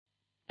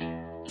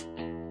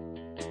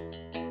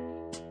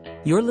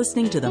You're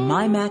listening to the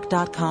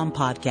MyMac.com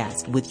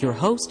podcast with your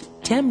host,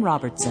 Tim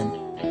Robertson.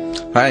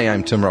 Hi,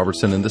 I'm Tim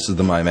Robertson, and this is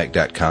the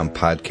MyMac.com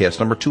podcast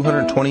number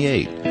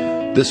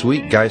 228. This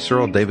week, Guy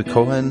Serle, David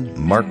Cohen,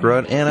 Mark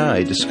Rudd, and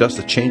I discuss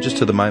the changes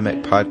to the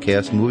MyMac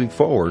podcast moving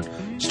forward,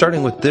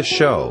 starting with this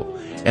show,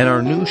 and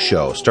our new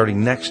show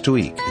starting next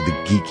week,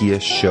 the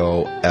Geekiest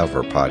Show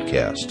Ever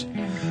podcast.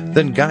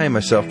 Then Guy and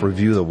myself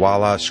review the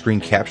Voila screen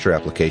capture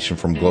application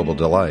from Global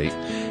Delight,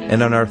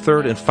 and on our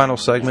third and final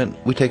segment,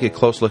 we take a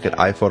close look at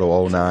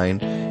iPhoto 09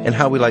 and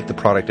how we like the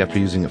product after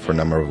using it for a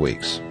number of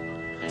weeks.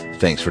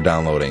 Thanks for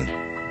downloading.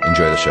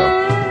 Enjoy the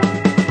show.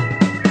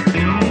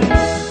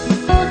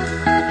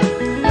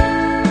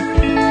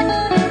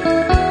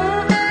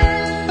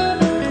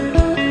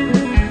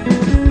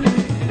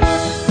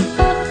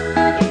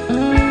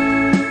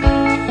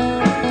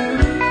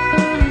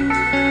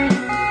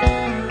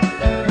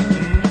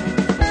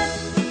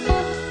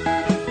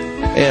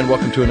 And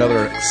welcome to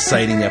another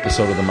exciting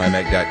episode of the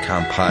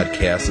MyMac.com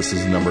podcast. This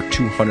is number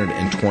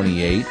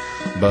 228,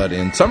 but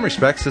in some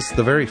respects, this is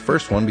the very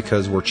first one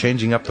because we're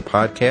changing up the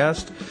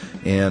podcast,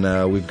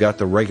 and we've got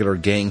the regular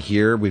gang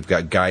here. We've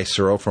got Guy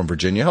Serle from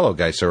Virginia. Hello,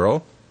 Guy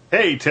Serle.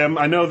 Hey, Tim.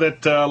 I know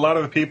that a lot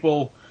of the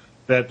people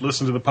that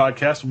listen to the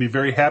podcast will be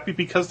very happy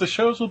because the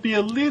shows will be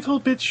a little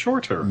bit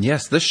shorter.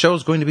 Yes, this show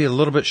is going to be a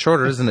little bit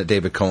shorter, isn't it,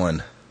 David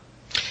Cohen?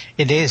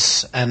 It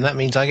is, and that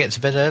means I get to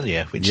bed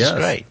earlier, which is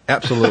great.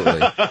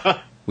 Absolutely.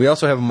 We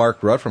also have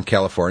Mark Rudd from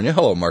California.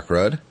 Hello, Mark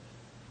Rudd.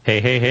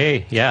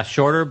 Hey. Yeah,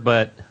 shorter,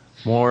 but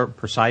more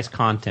precise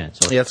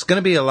content. So yeah, it's going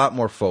to be a lot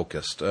more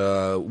focused.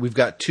 We've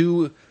got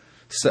two...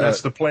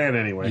 That's the plan,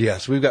 anyway.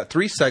 Yes, we've got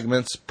 3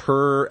 segments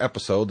per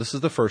episode. This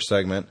is the first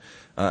segment.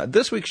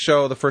 This week's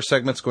show, the first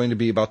segment's going to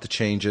be about the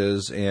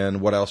changes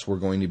and what else we're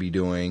going to be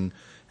doing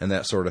and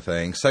that sort of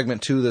thing.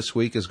 Segment 2 this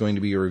week is going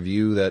to be a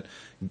review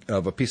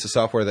of a piece of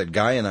software that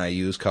Guy and I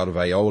use called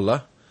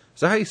Viola. Is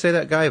that how you say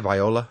that, Guy?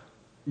 Viola?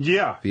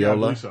 Yeah, Viola, I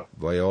believe so.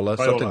 Viola,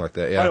 something like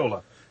that. Yeah,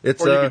 Viola.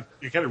 It's or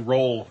you kind of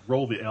roll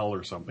the L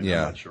or something.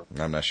 Yeah,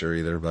 I'm not sure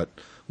either. But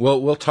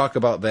we'll talk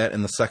about that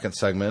in the second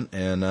segment,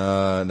 and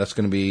that's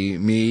going to be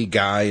me,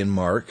 Guy, and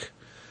Mark.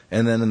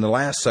 And then in the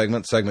last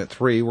segment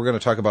 3, we're going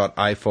to talk about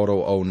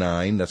iPhoto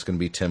 09. That's going to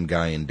be Tim,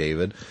 Guy, and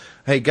David.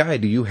 Hey, Guy,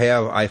 do you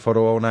have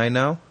iPhoto 09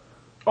 now?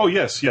 Oh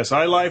yes,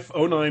 iLife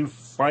 09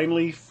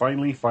 finally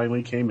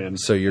came in.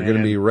 So you're going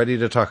to be ready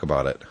to talk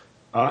about it.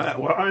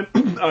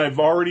 I've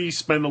already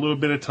spent a little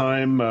bit of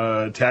time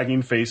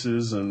tagging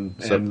faces, so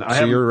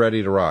you're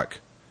ready to rock.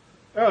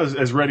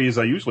 As ready as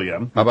I usually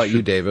am. How about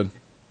you, David?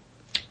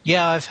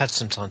 Yeah, I've had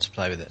some time to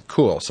play with it.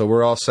 Cool. So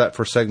we're all set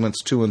for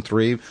segments 2 and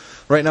 3.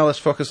 Right now, let's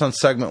focus on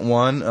segment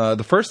 1.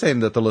 The first thing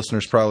that the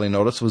listeners probably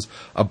noticed was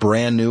a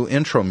brand new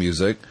intro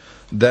music.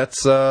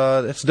 That's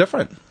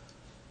different.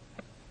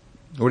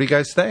 What do you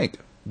guys think?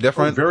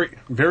 Different?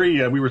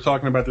 Very. We were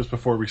talking about this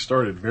before we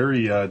started.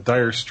 Very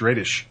Dire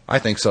Straits-ish. I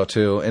think so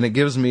too, and it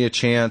gives me a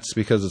chance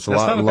because it's a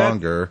lot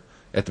longer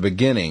at the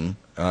beginning.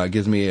 It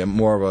gives me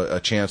more of a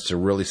chance to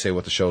really say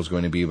what the show is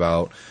going to be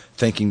about.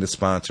 Thanking the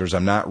sponsors.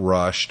 I'm not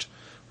rushed.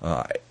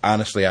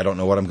 Honestly, I don't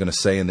know what I'm going to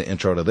say in the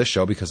intro to this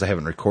show because I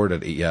haven't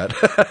recorded it yet.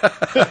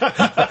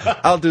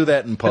 I'll do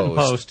that in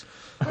post.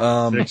 But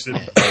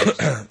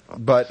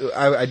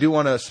I do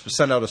want to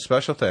send out a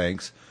special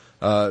thanks.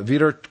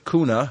 Vitor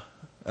Cunha.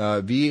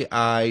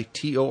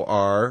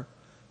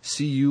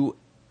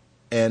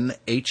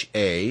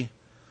 VITORCUNHA.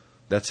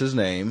 That's his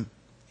name.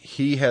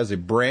 He has a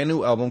brand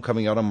new album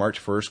coming out on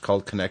March 1st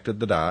called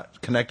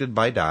Connected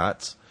by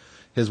Dots.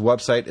 His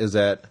website is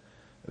at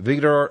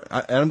Vitor,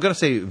 and I'm going to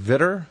say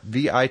Vitor,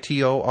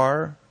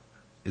 VITOR.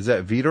 Is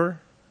that Vitor?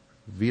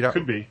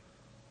 Could be.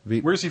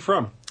 Where's he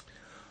from?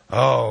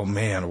 Oh,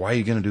 man, why are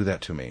you going to do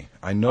that to me?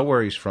 I know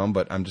where he's from,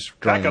 but I'm just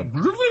Back up.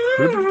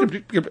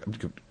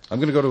 I'm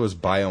going to go to his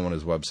bio on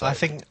his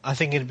website. I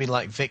think it'd be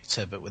like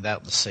Victor, but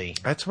without the C.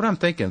 That's what I'm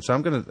thinking. So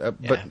I'm going to,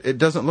 but it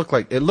doesn't look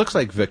like, it looks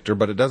like Victor,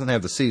 but it doesn't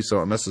have the C,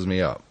 so it messes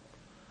me up.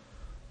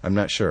 I'm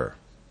not sure.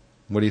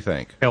 What do you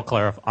think? He'll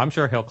clarify. I'm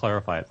sure he'll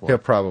clarify it for He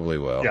probably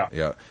will.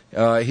 Yeah.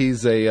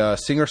 He's a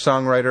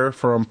singer-songwriter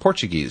from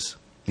Portuguese.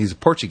 He's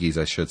Portuguese,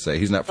 I should say.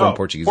 He's not from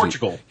Portuguese.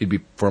 Portugal. He'd be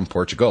from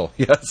Portugal.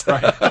 Yes.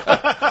 Right.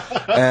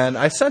 And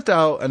I sent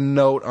out a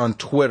note on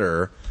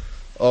Twitter,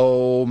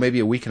 maybe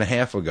a week and a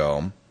half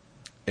ago,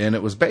 and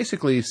it was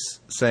basically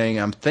saying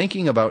I'm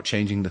thinking about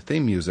changing the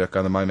theme music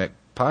on the MyMac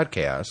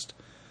podcast,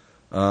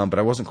 but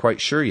I wasn't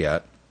quite sure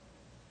yet.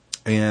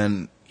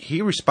 And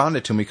he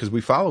responded to me because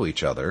we follow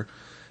each other.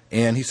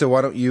 And he said,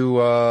 why don't you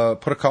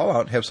put a call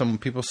out and have some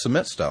people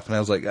submit stuff? And I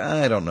was like,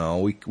 I don't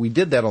know. We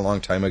did that a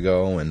long time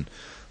ago, and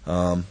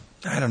I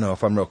don't know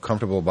if I'm real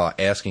comfortable about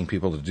asking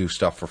people to do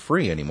stuff for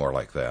free anymore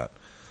like that.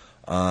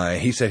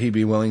 He said he'd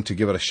be willing to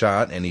give it a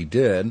shot, and he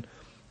did.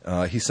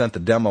 He sent the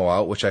demo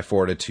out, which I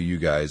forwarded to you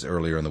guys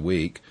earlier in the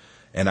week,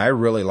 and I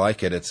really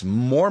like it. It's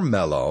more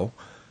mellow.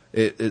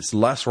 It's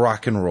less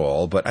rock and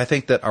roll, but I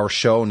think that our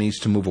show needs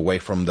to move away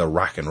from the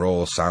rock and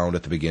roll sound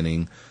at the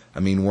beginning. I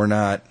mean, we're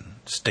not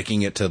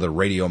sticking it to the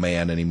radio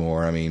man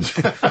anymore. I mean,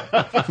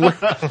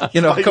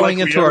 going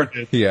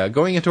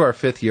into our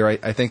fifth year,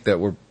 I think that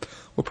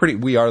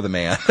we are the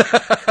man.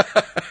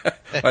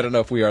 I don't know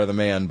if we are the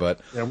man, but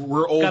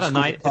we're old.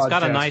 It's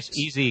got a nice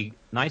easy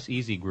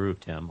groove,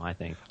 Tim. I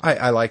think.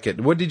 I like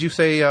it. What did you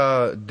say,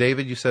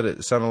 David? You said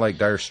it sounded like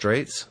Dire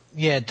Straits.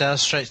 Yeah, Dire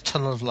Straits'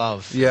 "Tunnel of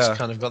Love." Yeah, it's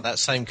kind of got that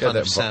same kind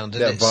of sound.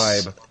 That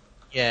vibe.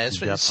 Yeah,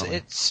 it's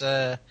it's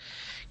a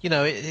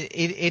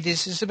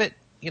bit.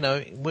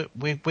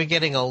 We're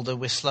getting older.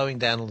 We're slowing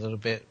down a little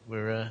bit.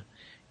 We're a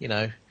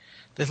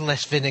little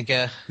less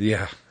vinegar.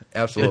 Yeah,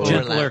 absolutely. A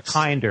gentler,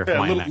 kinder. Yeah,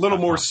 a little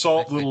more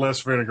salt, a little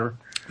less vinegar.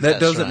 That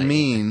doesn't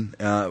mean,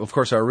 of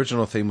course, our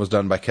original theme was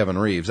done by Kevin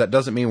Reeves. That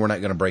doesn't mean we're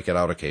not going to break it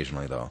out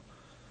occasionally, though,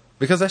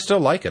 because I still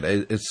like it.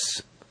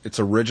 It's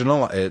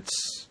original.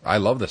 I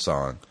love the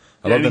song.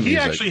 I love the music.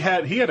 Actually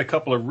had a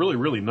couple of really,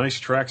 really nice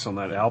tracks on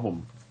that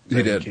album.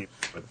 He did.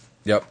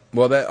 Yep.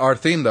 Well, our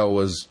theme though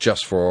was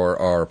just for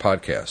our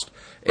podcast,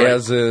 right.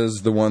 As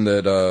is the one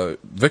that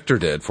Victor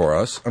did for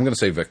us. I'm going to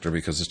say Victor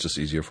because it's just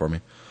easier for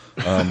me.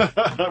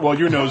 Well,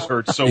 your nose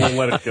hurts, so we'll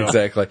let it go.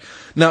 Exactly.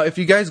 Now, if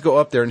you guys go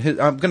up there, and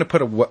I'm going to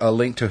put a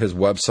link to his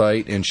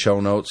website in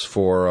show notes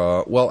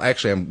for. What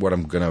I'm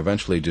going to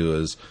eventually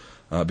do is,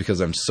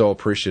 because I'm so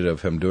appreciative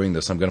of him doing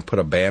this, I'm going to put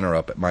a banner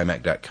up at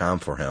mymac.com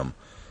for him,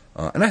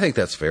 and I think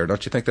that's fair.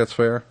 Don't you think that's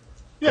fair?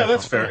 Yeah,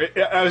 that's fair.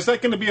 Is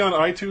that going to be on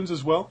iTunes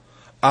as well?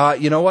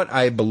 You know what?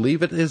 I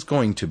believe it is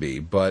going to be,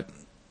 but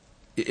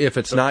if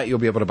it's not, you'll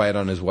be able to buy it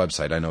on his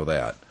website. I know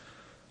that.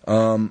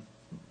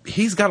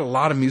 He's got a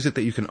lot of music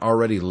that you can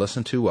already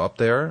listen to up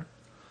there.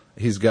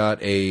 He's got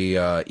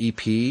a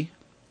EP,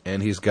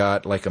 and he's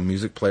got like a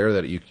music player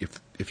that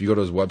if you go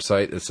to his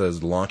website, it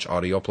says Launch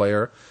Audio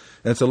Player,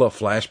 and it's a little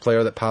flash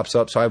player that pops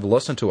up. So I've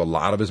listened to a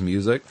lot of his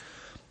music.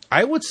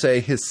 I would say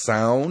his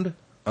sound,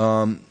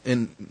 while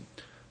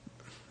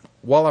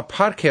our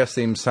podcast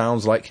theme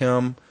sounds like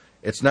him,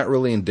 it's not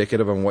really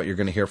indicative of what you're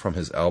going to hear from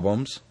his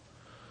albums.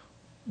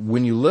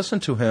 When you listen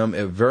to him,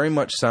 it very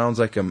much sounds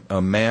like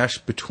a mash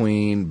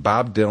between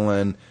Bob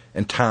Dylan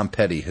and Tom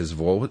Petty. His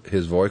vocals.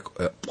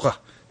 I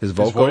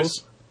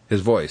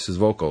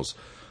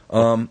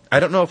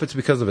don't know if it's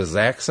because of his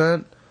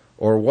accent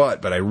or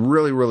what, but I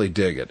really, really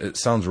dig it. It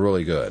sounds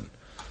really good.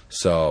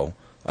 So,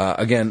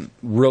 again,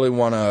 really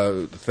want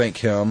to thank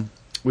him.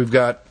 We've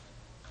got,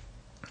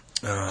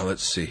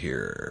 let's see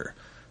here,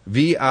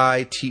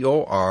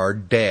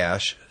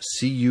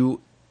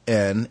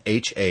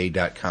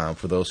 VITOR-CUNHA.com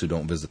for those who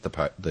don't visit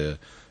the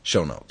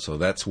show notes. So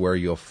that's where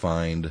you'll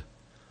find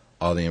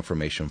all the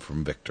information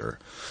from Victor.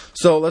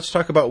 So let's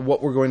talk about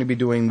what we're going to be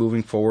doing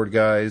moving forward,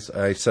 guys.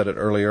 I said it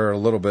earlier a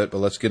little bit, but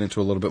let's get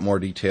into a little bit more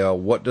detail.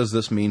 What does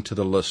this mean to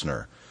the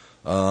listener?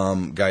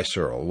 Guy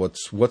Searle,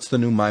 what's the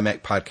new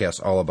MyMac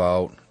podcast all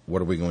about?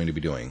 What are we going to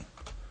be doing?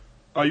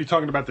 Are you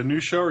talking about the new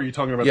show, or are you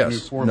talking about the new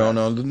format?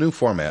 No, the new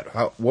format.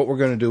 What we're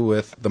going to do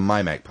with the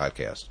MyMac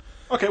podcast.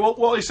 Okay,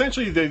 well,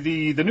 essentially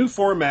the new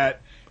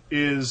format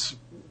is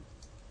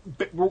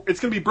it's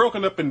going to be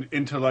broken up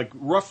into like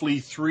roughly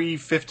 3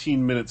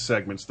 15-minute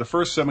segments. The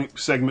first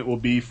segment will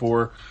be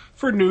for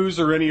news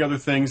or any other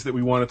things that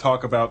we want to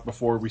talk about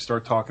before we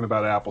start talking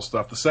about Apple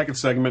stuff. The second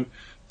segment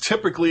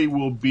typically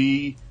will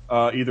be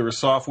either a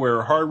software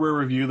or hardware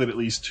review that at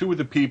least two of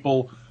the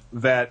people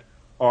that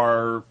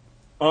are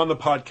on the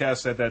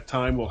podcast at that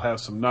time will have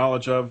some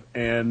knowledge of,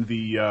 and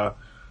the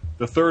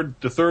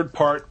third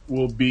part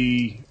will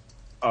be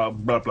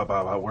blah blah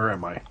blah. Where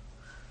am I?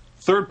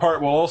 Third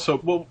part will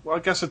also I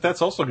guess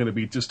that's also going to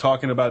be just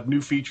talking about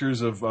new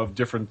features of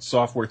different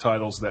software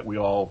titles that we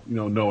all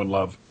know and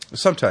love.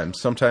 Sometimes,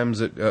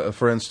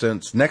 for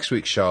instance, next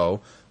week's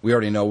show we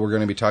already know we're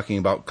going to be talking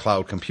about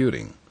cloud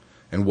computing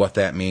and what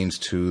that means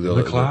to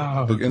the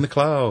cloud. In the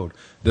cloud.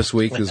 This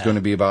week is going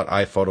to be about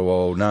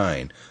iPhoto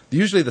 09.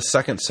 Usually the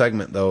second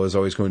segment, though, is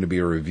always going to be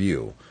a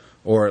review,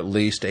 or at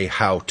least a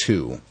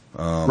how-to.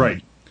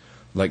 Right.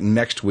 Like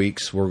next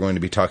week's, we're going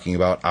to be talking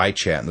about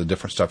iChat and the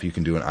different stuff you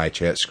can do in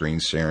iChat, screen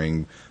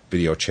sharing,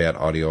 video chat,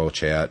 audio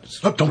chat.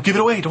 Oh, don't give it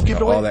away. Don't give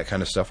it away. All that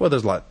kind of stuff. Well,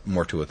 there's a lot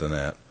more to it than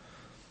that.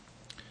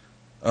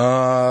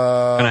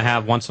 And I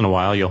have once in a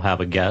while, you'll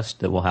have a guest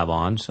that we'll have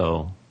on,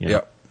 so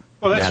yep.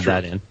 Well, that's add true.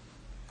 that in.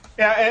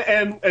 Yeah,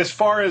 and as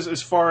far as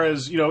it's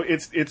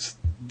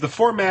the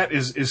format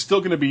is still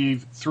going to be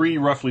 3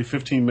 roughly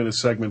 15-minute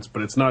segments,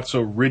 but it's not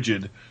so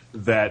rigid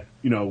that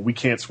we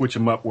can't switch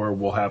them up where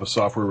we'll have a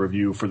software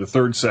review for the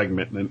third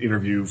segment and an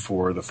interview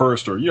for the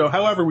first, or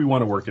however we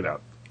want to work it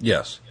out.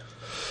 Yes,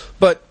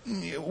 but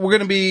we're going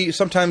to be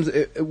sometimes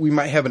we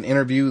might have an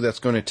interview that's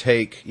going to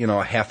take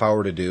a half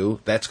hour to do.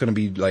 That's going to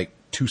be like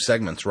 2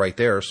 segments right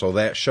there, so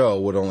that show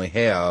would only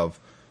have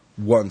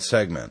one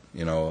segment,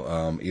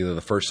 either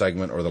the first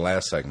segment or the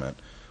last segment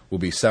will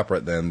be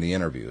separate than the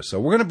interview. So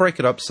we're going to break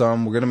it up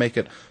some. We're going to make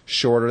it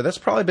shorter. That's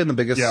probably been the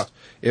biggest. Yeah.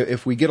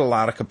 If we get a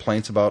lot of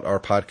complaints about our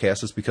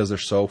podcasts, it's because they're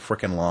so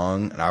freaking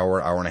long, an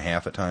hour and a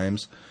half at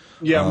times.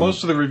 Yeah,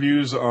 most of the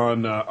reviews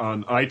on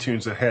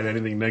iTunes that had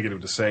anything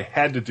negative to say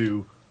had to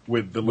do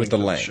with the with length the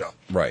of length. the show.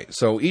 Right.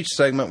 So each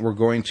segment we're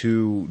going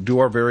to do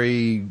our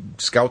very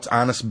Scouts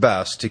honest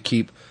best to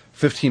keep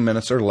 15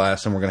 minutes or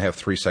less, and we're going to have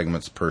 3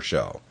 segments per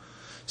show.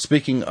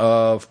 Speaking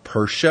of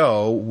per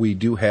show, we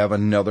do have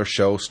another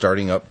show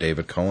starting up,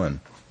 David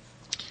Cohen.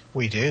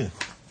 We do.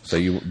 So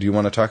do you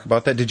want to talk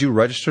about that? Did you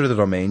register the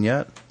domain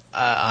yet?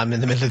 I'm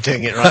in the middle of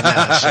doing it right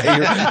now.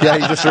 Actually. Yeah,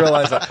 you just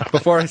realized that.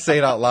 Before I say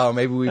it out loud,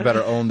 maybe we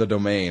better own the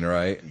domain,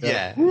 right?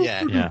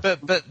 Yeah.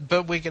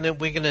 But we're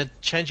gonna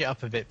change it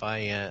up a bit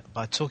by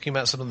talking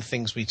about some of the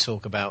things we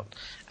talk about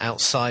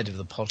outside of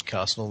the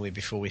podcast normally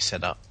before we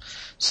set up.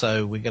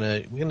 So we're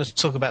gonna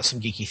talk about some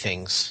geeky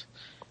things,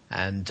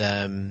 and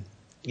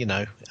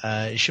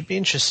it should be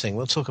interesting.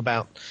 We'll talk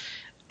about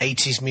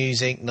 80s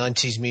music,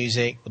 90s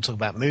music. We'll talk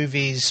about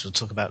movies. We'll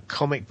talk about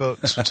comic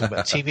books. We'll talk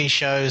about TV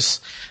shows,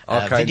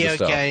 All kinds video of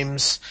stuff.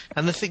 games.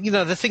 And the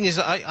thing is,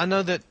 I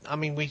know that. I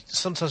mean, we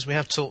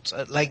have talked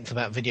at length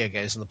about video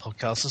games on the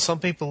podcast, and some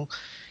people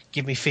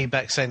give me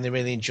feedback saying they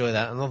really enjoy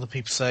that, and other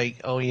people say,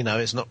 "Oh,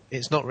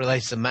 it's not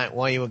related to Mac.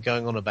 Why you were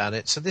going on about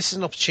it?" So this is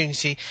an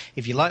opportunity.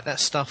 If you like that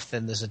stuff,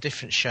 then there's a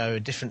different show, a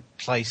different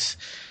place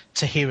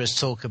to hear us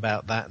talk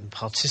about that and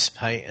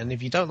participate. And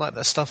if you don't like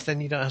that stuff,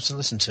 then you don't have to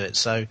listen to it.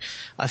 So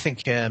I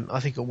think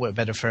it'll work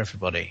better for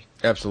everybody.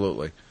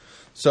 Absolutely.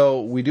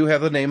 So we do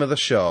have the name of the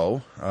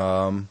show.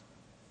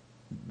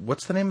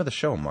 What's the name of the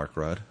show, Mark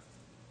Rudd?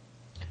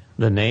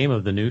 The name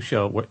of the new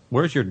show.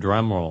 Where's your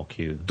drum roll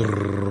cue? I'm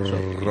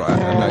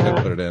not going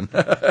to put it in.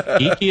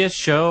 Geekiest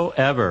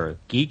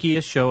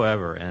show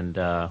ever. And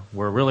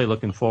we're really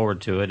looking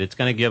forward to it. It's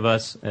going to give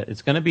us.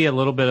 It's going to be a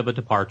little bit of a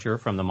departure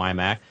from the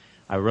MyMac.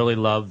 I really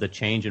love the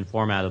change in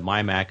format of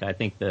MyMac. I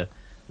think the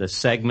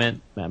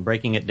segment,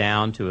 breaking it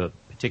down to a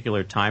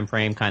particular time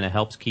frame, kind of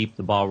helps keep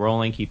the ball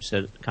rolling, keeps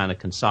it kind of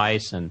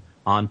concise and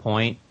on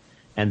point.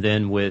 And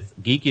then with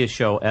Geekiest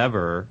Show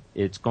Ever,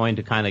 it's going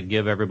to kind of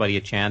give everybody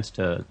a chance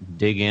to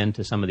dig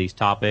into some of these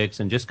topics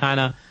and just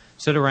kind of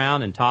sit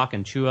around and talk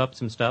and chew up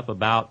some stuff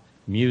about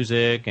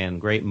music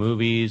and great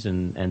movies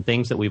and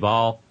things that we've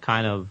all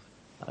kind of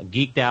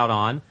geeked out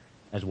on,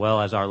 as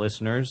well as our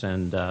listeners.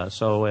 And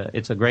so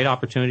it's a great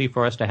opportunity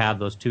for us to have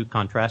those 2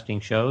 contrasting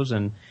shows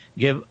and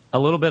give a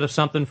little bit of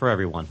something for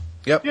everyone.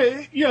 Yep.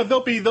 Yeah.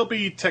 There'll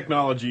be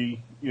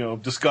technology,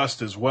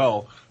 discussed as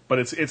well, but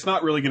it's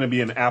not really going to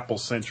be an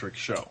Apple-centric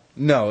show.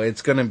 No,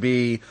 it's going to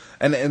be,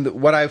 and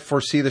what I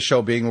foresee the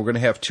show being, we're going to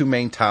have 2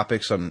 main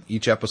topics on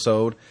each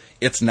episode.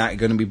 It's not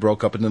going to be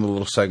broke up into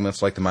little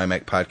segments like the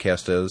MyMac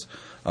podcast is.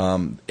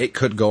 It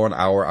could go an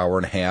hour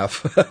and a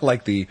half,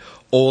 like the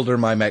older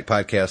MyMac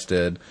podcast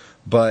did.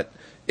 But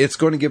it's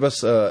going to give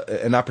us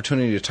an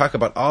opportunity to talk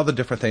about all the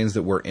different things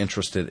that we're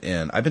interested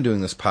in. I've been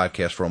doing this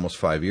podcast for almost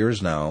 5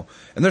 years now,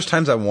 and there's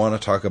times I want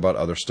to talk about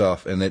other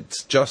stuff, and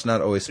it's just not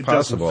always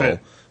possible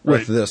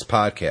with this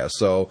podcast.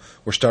 So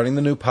we're starting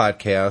the new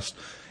podcast.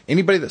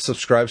 Anybody that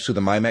subscribes to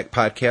the MyMac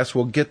podcast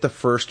will get the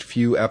first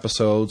few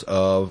episodes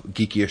of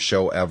Geekiest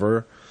Show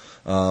Ever.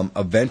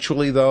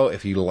 Eventually, though,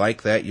 if you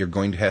like that, you're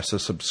going to have to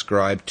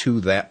subscribe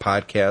to that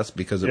podcast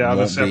because it won't on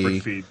a separate be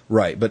feed.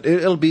 Right. But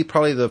it'll be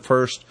probably the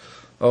first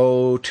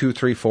 2,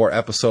 3, 4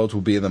 episodes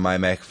will be in the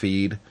MyMac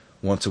feed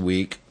once a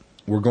week.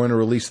 We're going to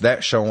release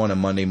that show on a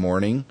Monday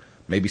morning,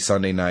 maybe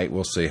Sunday night.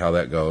 We'll see how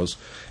that goes.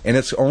 And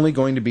it's only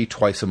going to be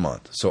twice a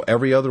month. So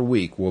every other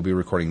week we'll be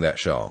recording that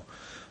show.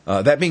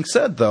 That being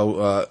said,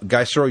 though,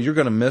 Guy Serle, you're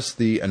going to miss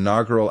the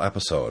inaugural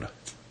episode.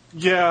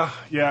 Yeah,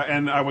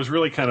 and I was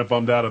really kind of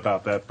bummed out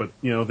about that, but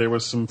there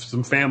was some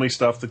family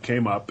stuff that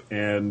came up,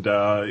 and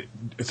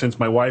since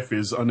my wife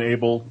is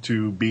unable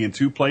to be in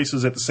 2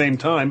 places at the same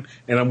time,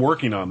 and I'm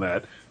working on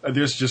that,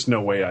 there's just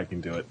no way I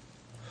can do it.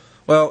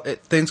 Well,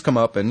 things come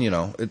up, and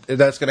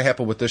that's going to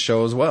happen with this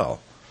show as well.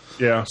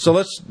 Yeah. So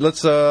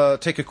let's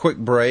take a quick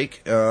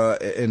break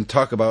and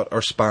talk about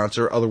our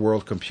sponsor,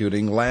 Otherworld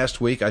Computing. Last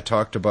week I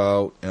talked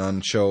about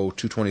on show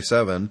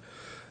 227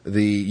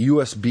 the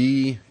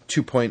USB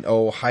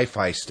 2.0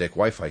 Hi-Fi stick,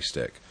 Wi-Fi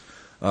stick.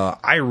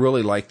 I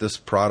really like this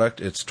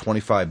product. It's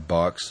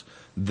 $25.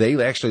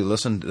 They actually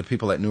listened, the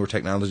people at Newer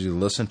Technology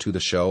listened to the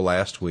show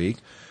last week.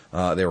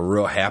 They were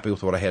real happy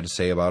with what I had to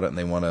say about it, and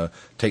they want to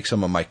take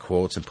some of my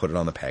quotes and put it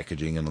on the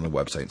packaging and on the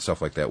website and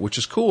stuff like that, which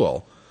is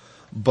cool.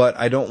 But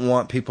I don't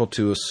want people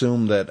to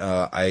assume that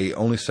I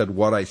only said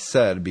what I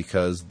said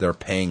because they're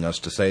paying us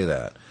to say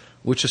that,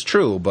 which is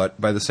true. But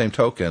by the same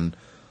token,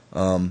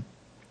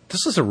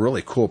 this is a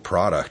really cool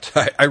product.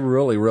 I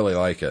really, really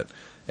like it.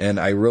 And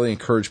I really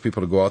encourage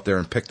people to go out there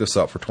and pick this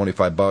up for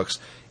 $25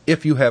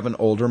 if you have an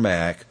older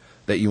Mac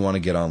that you want to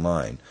get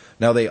online.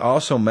 Now, they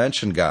also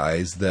mentioned,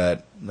 guys,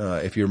 that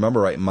if you remember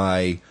right,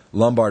 my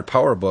Lombard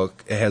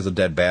PowerBook has a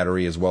dead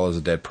battery as well as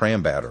a dead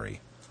Pram battery.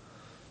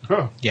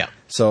 Oh. Yeah.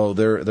 So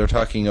they're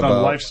talking about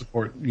on life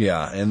support.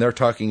 Yeah, and they're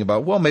talking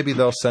about, well, maybe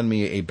they'll send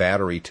me a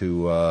battery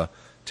to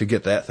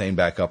get that thing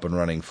back up and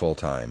running full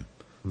time.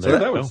 So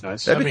that was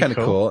nice. That'd be kind of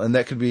cool. cool, and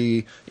that could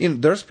be.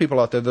 There's people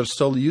out there that are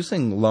still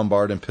using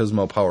Lombard and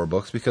Pismo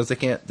PowerBooks because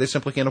they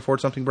simply can't afford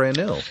something brand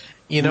new.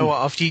 You know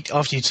what? After you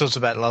talked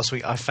about it last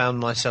week, I found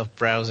myself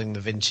browsing the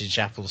vintage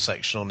Apple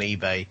section on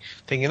eBay,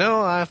 thinking,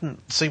 I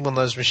haven't seen one of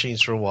those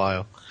machines for a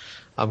while.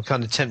 I'm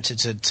kind of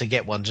tempted to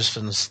get one just for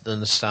the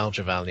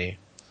nostalgia value.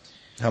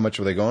 How much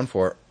were they going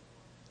for?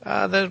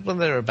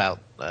 They're about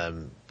they're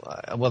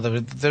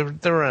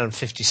around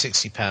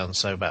 £50-60,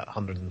 so about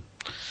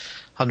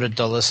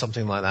 $100,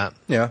 something like that.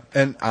 Yeah,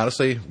 and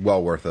honestly,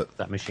 well worth it.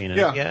 That machine is.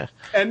 Yeah.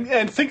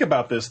 And think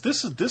about this.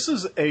 This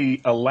is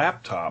a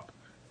laptop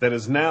that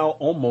is now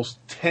almost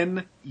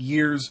 10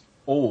 years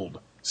old,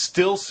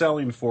 still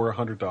selling for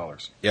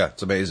 $100. Yeah,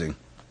 it's amazing.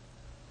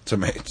 It's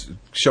amazing.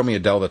 Show me a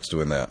Dell that's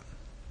doing that.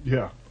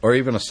 Yeah. Or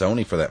even a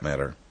Sony for that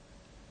matter.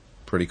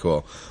 Pretty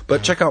cool.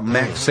 But check out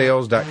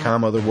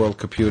MacSales.com, Otherworld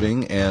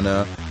Computing, and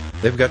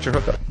they've got your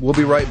hookup. We'll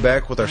be right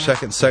back with our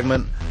second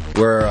segment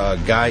where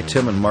Guy,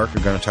 Tim, and Mark are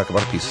going to talk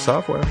about a piece of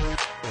software.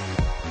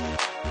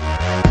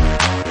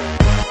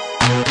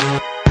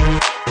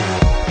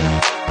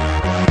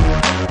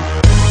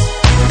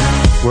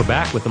 We're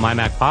back with the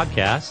MyMac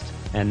podcast,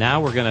 and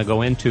now we're going to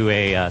go into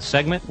a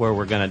segment where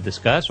we're going to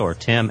discuss, or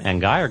Tim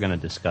and Guy are going to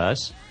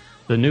discuss,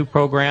 the new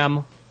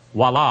program,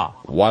 Voila.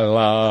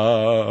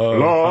 Voila.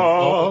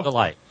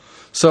 Delight.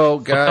 So,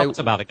 Tell Guy, us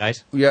about it,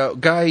 guys. yeah,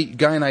 Guy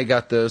and I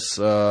got this.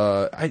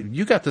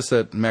 You got this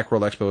at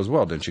Macworld Expo as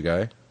well, didn't you,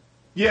 Guy?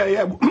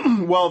 Yeah.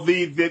 Well,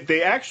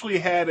 they actually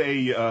had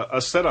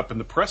a setup in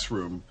the press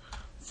room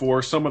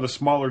for some of the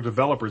smaller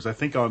developers. I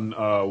think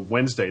on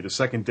Wednesday, the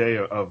second day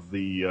of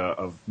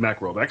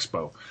Macworld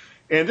Expo,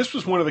 and this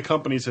was one of the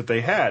companies that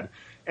they had.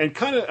 And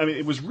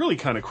it was really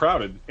kind of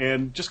crowded.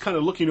 And just kind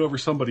of looking over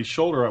somebody's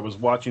shoulder, I was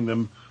watching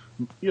them,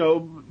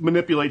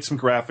 manipulate some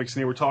graphics,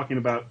 and they were talking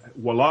about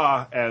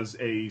Voila as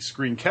a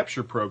screen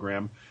capture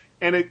program.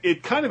 And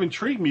it kind of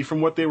intrigued me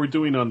from what they were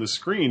doing on the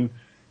screen.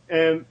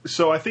 And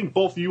so I think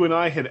both you and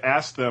I had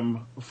asked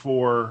them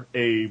for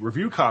a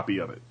review copy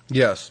of it.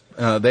 Yes.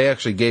 They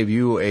actually gave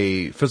you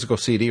a physical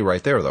CD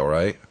right there, though,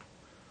 right?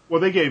 Well,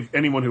 they gave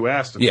anyone who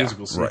asked a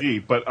physical CD,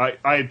 right. But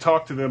I had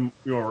talked to them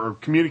or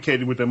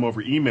communicated with them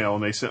over email,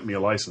 and they sent me a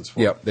license for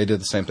it. Yep, they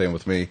did the same thing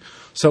with me.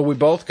 So we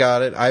both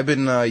got it. I've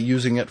been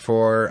using it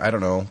for,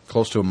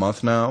 close to a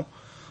month now.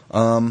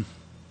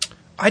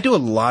 I do a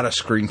lot of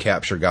screen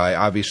capture, Guy.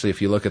 Obviously,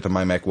 if you look at the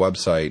MyMac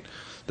website,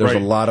 there's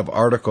Right. a lot of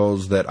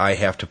articles that I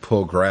have to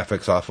pull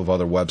graphics off of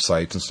other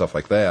websites and stuff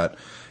like that.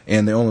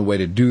 And the only way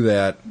to do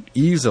that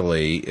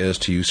easily is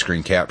to use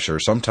screen capture.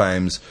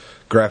 Sometimes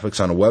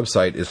graphics on a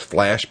website is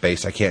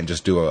Flash-based. I can't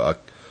just do a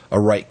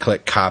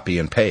right-click copy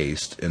and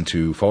paste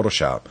into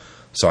Photoshop.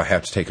 So I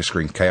have to take a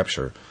screen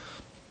capture.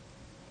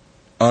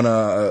 On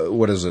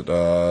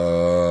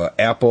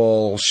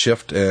Apple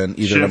Shift and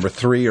either Shift. number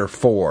 3 or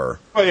 4.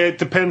 Well, it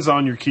depends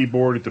on your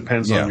keyboard. It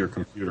depends Yeah. on your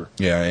computer.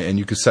 Yeah, and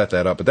you can set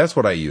that up, but that's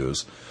what I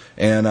use.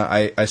 And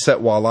I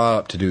set Voila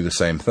up to do the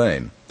same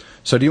thing.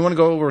 So do you want to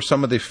go over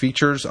some of the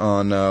features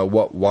on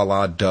what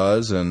Voila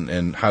does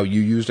and how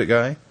you used it,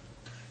 Guy?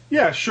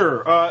 Yeah,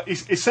 sure.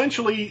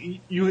 Essentially,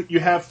 you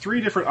have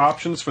 3 different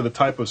options for the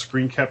type of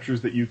screen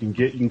captures that you can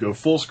get. You can go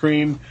full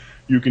screen,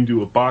 you can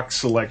do a box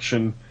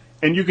selection,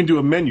 and you can do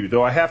a menu.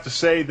 Though I have to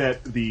say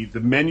that the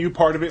menu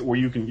part of it, where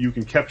you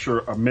can capture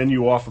a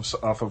menu off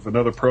of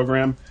another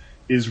program,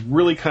 is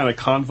really kind of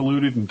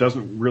convoluted and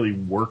doesn't really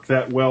work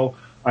that well.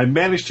 I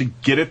managed to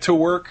get it to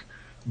work,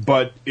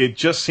 but it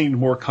just seemed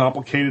more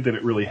complicated than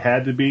it really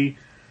had to be.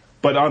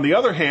 But on the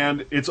other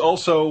hand, it's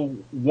also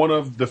one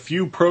of the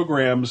few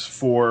programs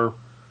for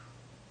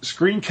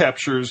screen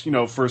captures,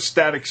 for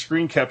static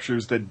screen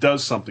captures that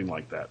does something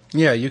like that.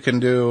 Yeah, you can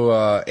do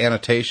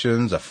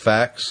annotations,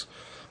 effects.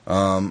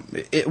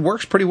 It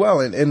works pretty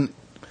well. And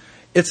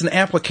it's an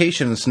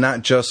application. It's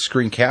not just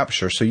screen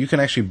capture. So you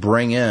can actually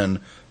bring in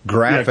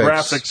graphics. Yeah,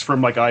 graphics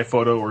from like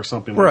iPhoto or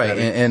something like right,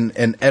 that.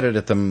 and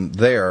edit them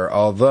there,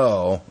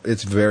 although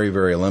it's very,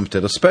 very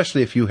limited,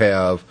 especially if you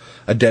have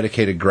a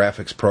dedicated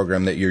graphics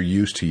program that you're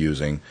used to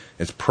using.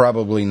 It's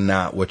probably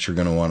not what you're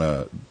going to want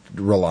to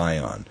rely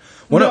on.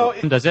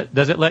 Does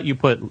it let you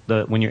put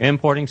when you're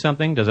importing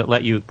something? Does it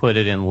let you put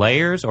it in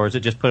layers, or is it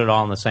just put it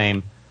all in the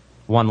same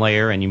one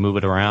layer and you move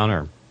it around?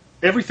 Or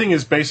everything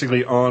is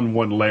basically on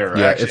one layer.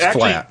 Yeah, it's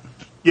flat.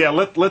 Yeah,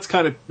 let's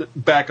kind of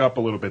back up a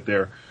little bit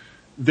there.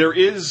 There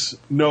is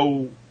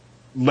no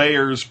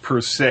layers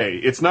per se.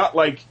 It's not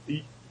like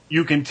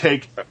you can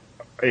take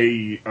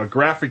a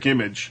graphic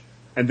image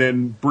and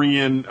then bring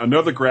in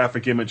another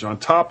graphic image on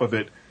top of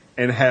it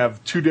and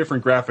have 2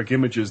 different graphic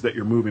images that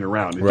you're moving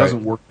around. It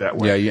doesn't work that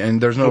way. Yeah, and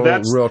there's no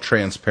real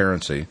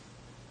transparency.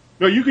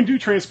 No, you can do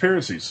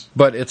transparencies.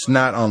 But it's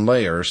not on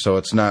layers, so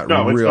it's not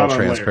real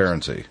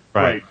transparency.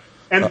 Right.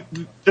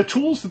 And the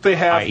tools that they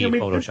have,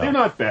 Photoshop. they're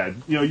not bad.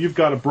 You've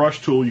got a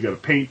brush tool, you've got a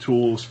paint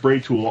tool, spray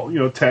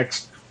tool,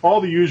 text, all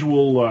the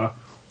usual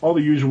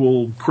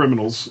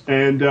criminals.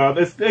 And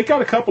they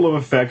got a couple of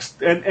effects,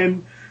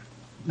 and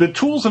the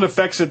tools and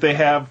effects that they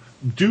have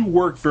do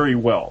work very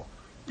well.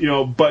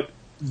 But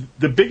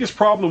the biggest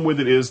problem with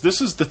it is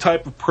this is the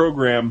type of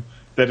program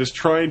that is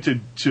trying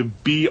to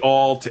be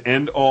all, to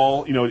end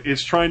all. You know,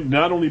 it's trying to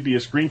not only be a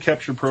screen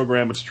capture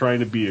program, it's trying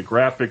to be a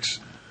graphics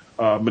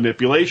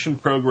manipulation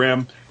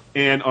program.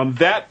 And on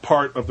that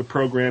part of the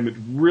program, it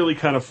really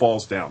kind of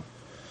falls down.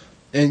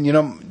 And, you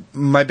know,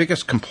 my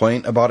biggest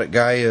complaint about it,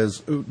 Guy,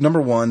 is,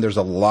 number one, there's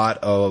a lot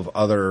of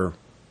other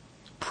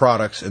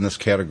products in this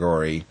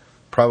category.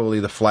 Probably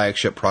the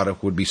flagship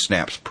product would be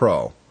Snaps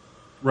Pro.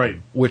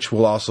 Right. Which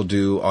will also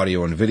do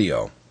audio and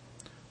video.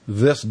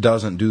 This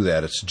doesn't do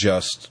that. It's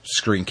just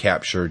screen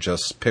capture,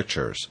 just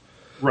pictures.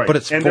 Right. But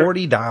it's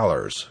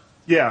 $40.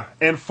 Yeah,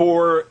 and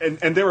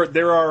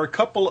there are a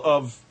couple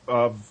of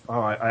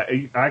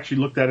I actually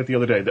looked at it the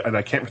other day, and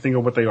I can't think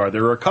of what they are.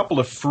 There are a couple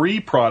of free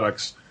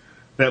products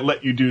that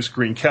let you do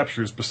screen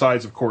captures,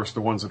 besides, of course,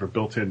 the ones that are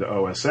built into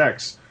OS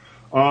X.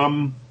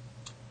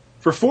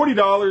 For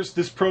 $40,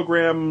 this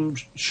program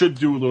should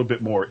do a little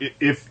bit more.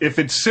 If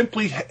it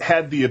simply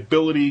had the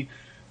ability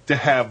to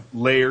have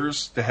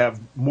layers, to have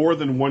more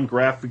than one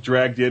graphic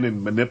dragged in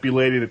and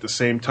manipulated at the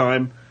same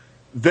time,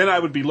 then I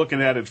would be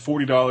looking at it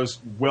 $40,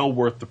 well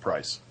worth the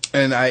price.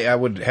 And I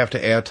would have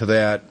to add to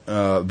that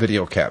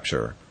video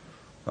capture.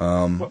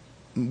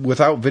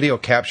 Without video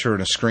capture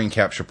in a screen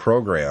capture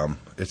program,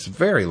 it's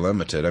very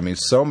limited. I mean,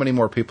 so many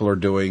more people are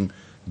doing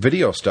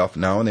video stuff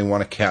now, and they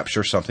want to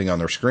capture something on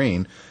their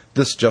screen.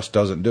 This just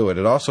doesn't do it.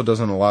 It also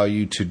doesn't allow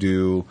you to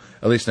do,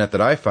 at least not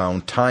that I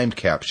found, timed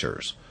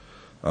captures.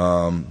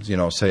 You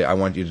know, say I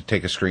want you to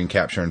take a screen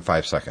capture in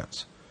 5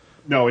 seconds.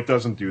 No, it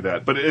doesn't do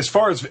that. But as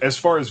far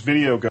as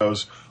video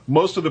goes,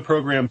 most of the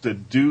programs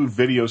that do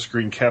video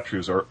screen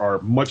captures are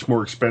much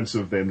more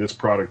expensive than this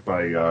product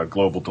by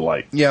Global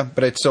Delight. Yeah,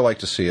 but I'd still like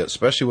to see it,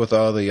 especially with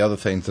all the other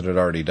things that it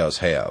already does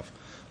have.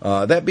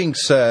 That being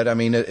said, I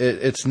mean,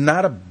 it's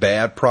not a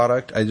bad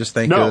product. I just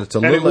think that it's a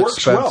little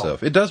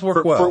expensive. Well. It does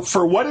work well.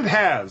 For what it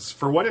has,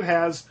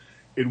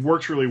 it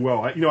works really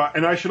well.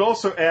 And I should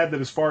also add that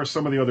as far as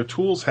some of the other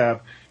tools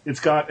have, it's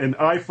got an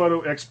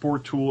iPhoto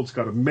export tool. It's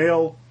got a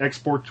mail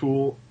export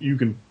tool. You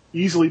can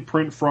easily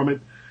print from it,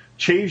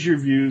 change your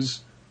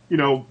views. You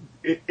know,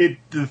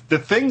 the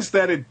things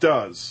that it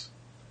does,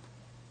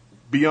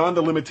 beyond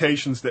the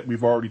limitations that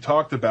we've already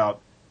talked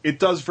about, it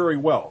does very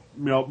well.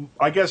 You know,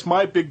 I guess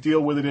my big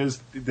deal with it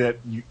is that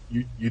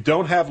you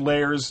don't have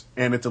layers,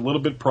 and it's a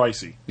little bit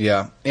pricey.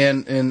 Yeah,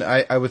 and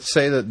I would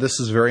say that this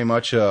is very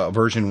much a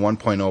version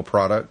 1.0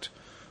 product.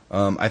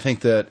 I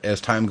think that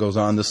as time goes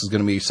on, this is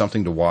going to be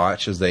something to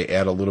watch as they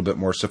add a little bit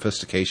more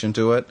sophistication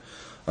to it,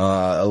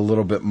 a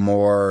little bit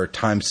more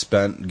time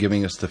spent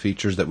giving us the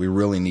features that we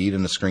really need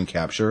in the screen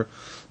capture.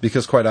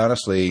 Because quite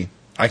honestly,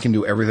 I can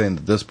do everything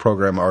that this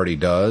program already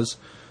does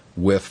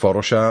with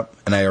Photoshop,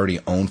 and I already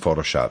own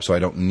Photoshop, so I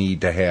don't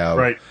need to have.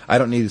 Right. I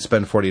don't need to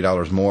spend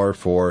 $40 more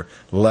for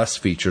less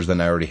features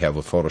than I already have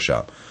with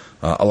Photoshop.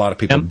 A lot of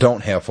people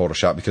don't have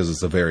Photoshop because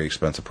it's a very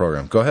expensive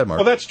program. Go ahead, Mark.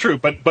 Well, that's true,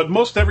 but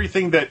most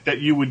everything that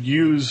you would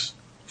use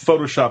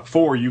Photoshop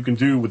for, you can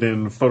do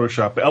within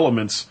Photoshop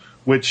Elements,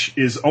 which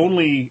is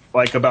only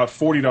like about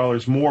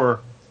 $40 more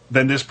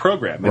than this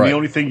program. And the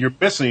only thing you're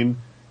missing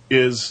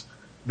is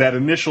that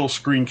initial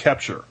screen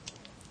capture.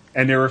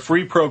 And there are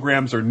free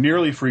programs or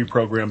nearly free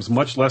programs,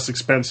 much less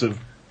expensive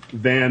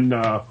than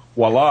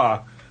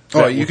Voila.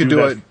 Oh, you could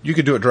do it. You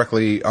could do it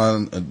directly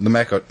on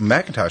the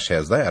Macintosh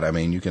has that. I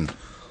mean, you can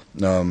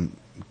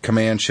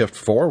Command Shift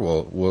 4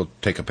 will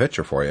take a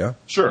picture for you.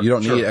 Sure. You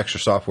don't need extra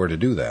software to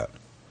do that.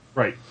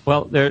 Right.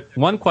 Well,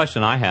 one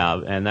question I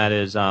have, and that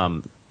is,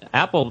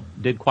 Apple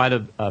did quite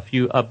a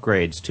few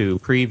upgrades to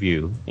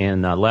Preview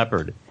in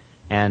Leopard,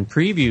 and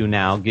Preview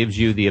now gives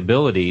you the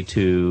ability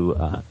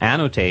to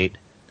annotate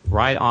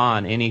right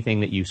on anything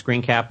that you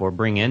screen cap or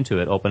bring into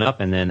it, open up,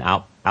 and then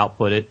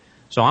output it.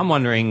 So I'm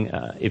wondering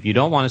if you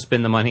don't want to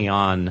spend the money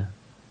on,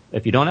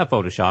 if you don't have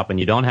Photoshop and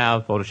you don't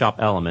have Photoshop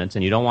Elements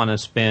and you don't want to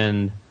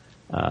spend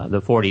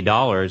the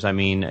 $40, I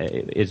mean,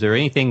 is there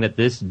anything that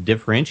this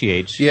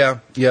differentiates? Yeah,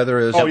 there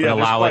is. That would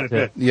allow it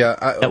to,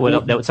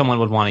 that someone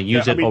would want to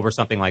use it over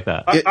something like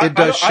that. It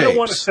does shapes.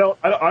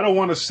 I don't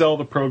want to sell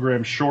the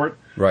program short.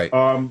 Right.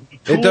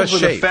 It does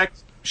shape.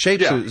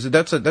 Shapes.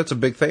 That's a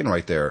big thing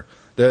right there.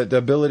 The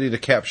ability to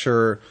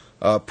capture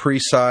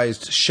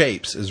pre-sized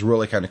shapes is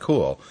really kind of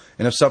cool.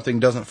 And if something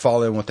doesn't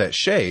fall in with that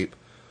shape,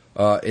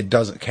 it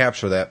doesn't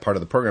capture that part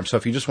of the program. So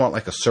if you just want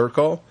like a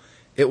circle,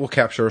 it will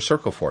capture a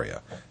circle for you.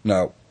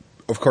 Now,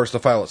 of course, the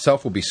file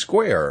itself will be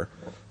square,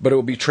 but it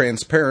will be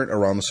transparent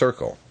around the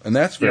circle. And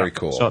that's very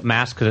cool. So it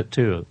masks it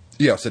too.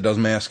 Yes, it does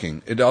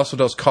masking. It also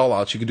does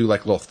call-outs. You can do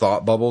like little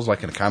thought bubbles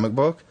like in a comic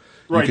book.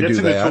 Right, you can that's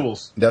do in that. the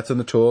tools. That's in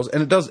the tools.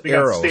 And it does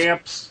arrows.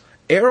 Stamps.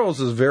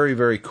 Arrows is very,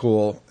 very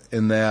cool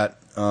in that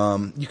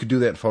you could do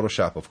that in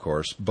Photoshop, of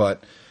course.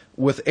 But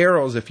with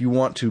arrows, if you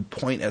want to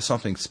point at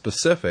something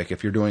specific,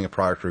 if you're doing a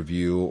product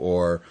review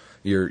or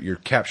you're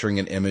capturing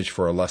an image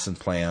for a lesson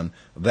plan,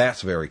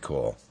 that's very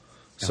cool.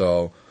 Yeah.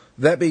 So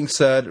that being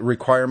said,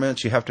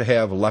 requirements, you have to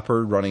have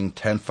Leopard running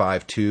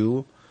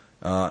 10.5.2.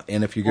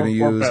 And if you're going to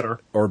use...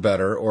 or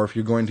better, or if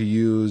you're going to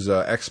use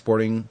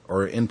exporting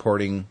or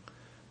importing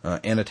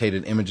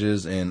annotated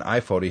images in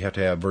iPhoto, you have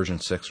to have version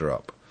 6 or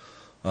up.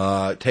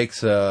 It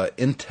takes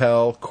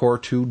Intel Core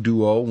 2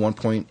 Duo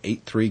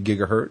 1.83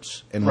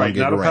 gigahertz and 1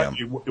 gig of RAM.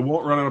 It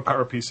won't run on a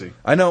PowerPC.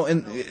 I know,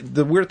 and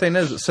the weird thing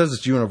is, it says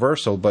it's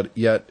universal, but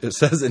yet it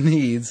says it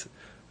needs.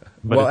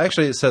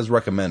 Actually, it says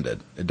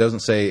recommended. It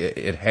doesn't say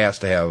it has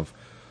to have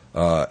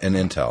an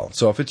Intel.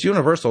 So if it's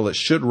universal, it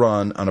should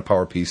run on a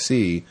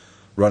PowerPC,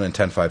 run in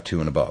 10.5.2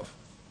 and above.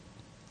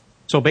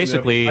 So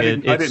basically, I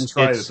didn't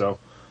try it though.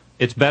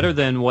 It's better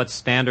than what's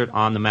standard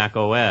on the Mac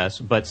OS,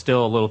 but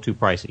still a little too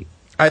pricey.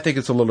 I think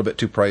it's a little bit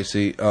too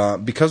pricey.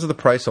 Because of the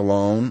price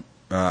alone,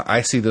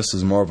 I see this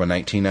as more of a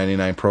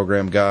 $19.99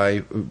 program guy.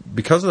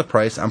 Because of the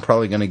price, I'm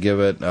probably going to give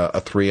it a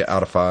 3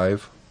 out of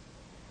 5.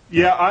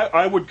 Yeah,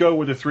 I would go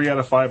with a 3 out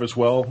of 5 as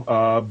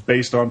well,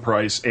 based on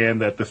price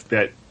and that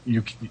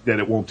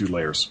it won't do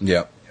layers.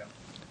 Yeah.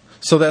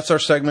 So that's our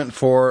segment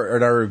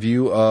for our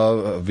review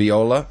of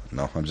Viola.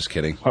 No, I'm just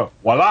kidding.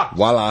 Voila.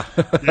 Voila.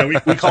 Yeah,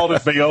 we called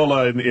it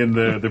Viola in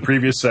the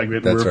previous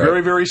segment. That's We're right.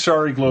 very, very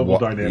sorry, Global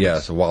Dynamics.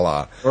 Yes,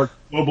 voila. Or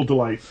Global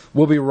Delight.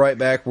 We'll be right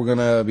back. We're going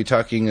to be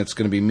talking, it's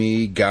going to be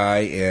me, Guy,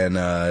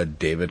 and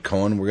David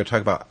Cohen. We're going to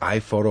talk about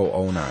iPhoto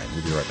 09.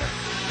 We'll be right back.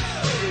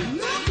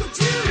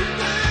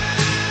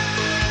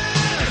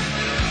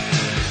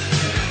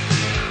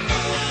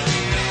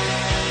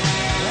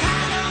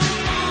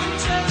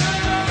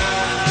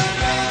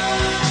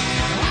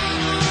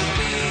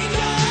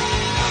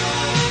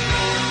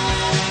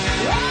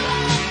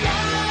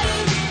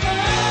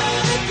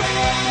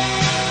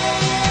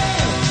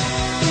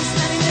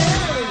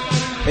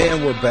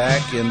 And we're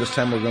back, and this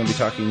time we're going to be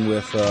talking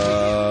with,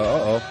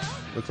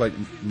 looks like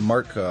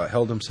Mark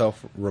held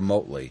himself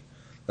remotely.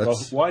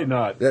 Why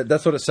not?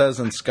 That's what it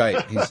says in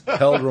Skype. He's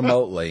held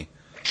remotely.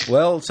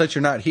 Well, since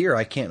you're not here,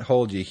 I can't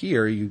hold you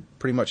here. You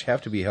pretty much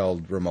have to be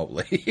held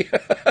remotely.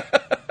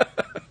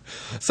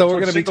 So we're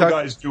going to be talking.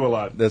 Guys do a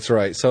lot. That's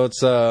right. So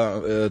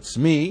it's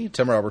me,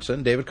 Tim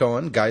Robertson, David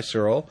Cohen, Guy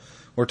Searle.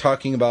 We're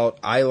talking about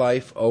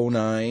iLife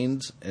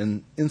 09s,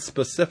 and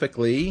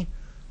specifically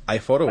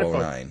iPhoto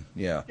 09.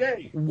 Yeah.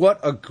 Yay. What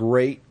a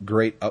great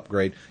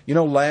upgrade. You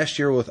know, last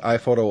year with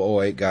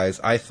iPhoto 08, guys,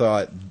 I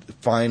thought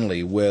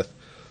finally with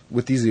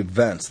these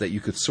events that you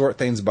could sort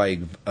things by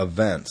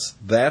events.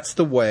 That's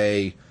the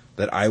way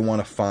that I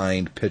want to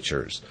find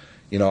pictures.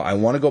 You know, I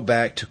want to go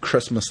back to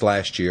Christmas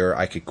last year.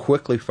 I could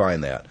quickly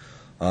find that.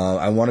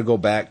 I want to go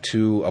back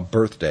to a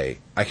birthday.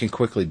 I can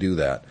quickly do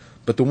that.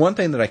 But the one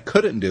thing that I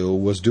couldn't do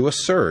was do a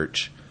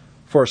search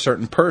for a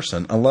certain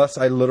person unless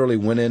I literally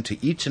went into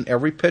each and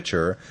every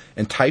picture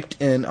and typed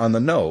in on the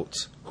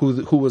notes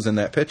who was in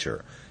that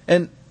picture.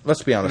 And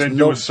let's be honest. And then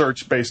do a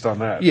search based on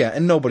that. Yeah,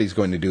 and nobody's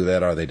going to do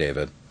that, are they,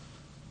 David?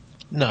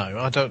 No,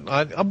 I don't.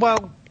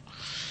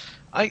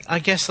 I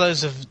guess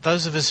those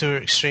of us who are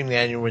extremely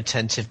annual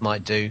retentive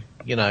might do.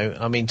 You know,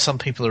 I mean, some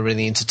people are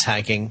really into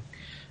tagging,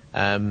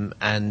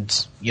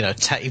 and you know,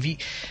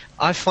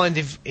 I find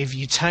if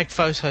you tag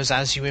photos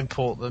as you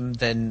import them,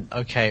 then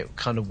okay, it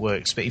kind of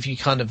works. But if you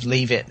kind of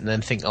leave it and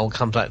then think, I'll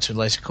come back to it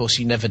later, of course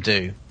you never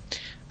do.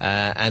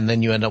 And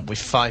then you end up with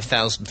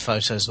 5,000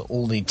 photos that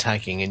all need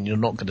tagging, and you're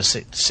not going to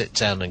sit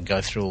down and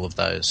go through all of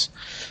those.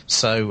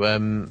 So,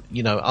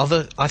 you know,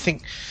 I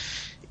think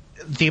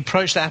the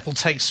approach that Apple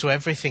takes to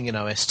everything in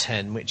OS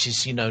X, which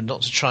is, you know,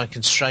 not to try and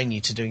constrain you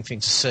to doing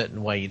things a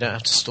certain way. You don't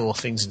have to store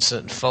things in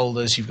certain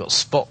folders. You've got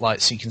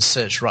Spotlight, so you can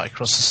search right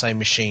across the same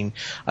machine.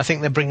 I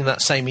think they're bringing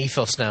that same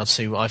ethos now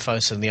to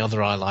iPhoto and the other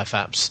iLife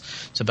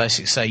apps to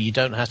basically say you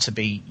don't have to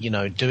be, you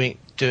know, do it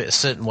a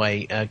certain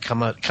way.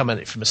 Come at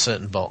it from a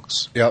certain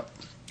box. Yep.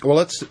 Well,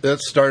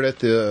 let's start at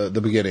the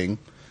beginning.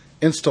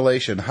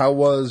 Installation. How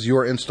was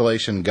your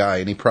installation, Guy?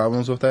 Any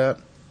problems with that?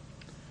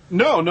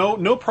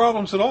 No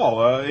problems at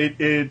all.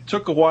 It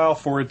took a while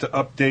for it to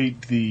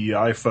update the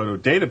iPhoto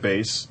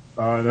database,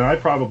 and I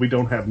probably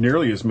don't have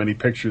nearly as many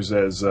pictures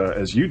as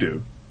you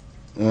do.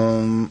 I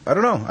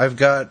don't know. I've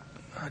got,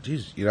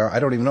 you know,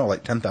 I don't even know,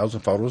 like 10,000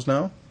 photos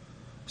now,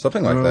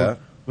 something like that.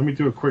 Let me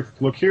do a quick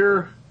look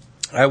here.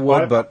 I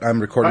would, but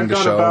I'm recording the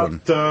show.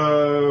 I've got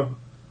about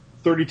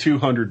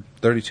 3,200.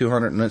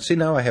 3,200. And see,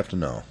 now I have to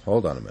know.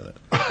 Hold on a minute.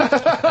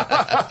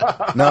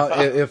 Now,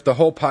 if the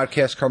whole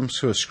podcast comes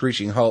to a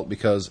screeching halt,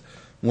 because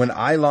when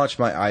I launch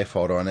my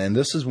iPhoto, and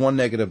this is one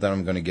negative that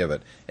I'm going to give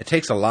it, it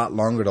takes a lot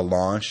longer to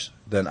launch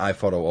than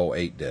iPhoto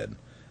 08 did.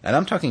 And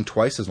I'm talking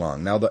twice as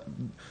long. Now,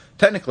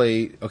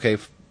 technically, okay,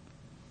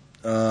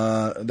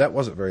 that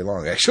wasn't very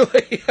long,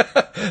 actually.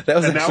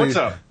 And now it's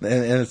up.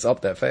 And it's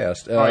up that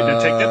fast. All right,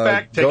 then take that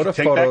back. Go to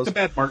take photos. back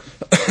the bad mark.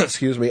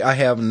 Excuse me. I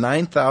have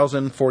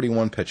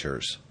 9,041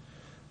 pictures.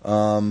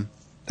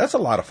 That's a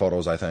lot of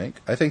photos, I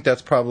think. I think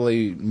that's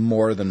probably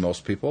more than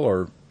most people,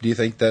 or do you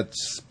think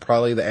that's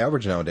probably the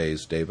average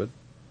nowadays, David?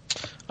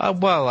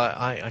 Well,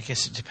 I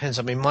guess it depends.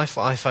 I mean, my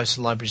iPhoto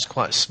library is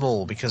quite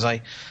small because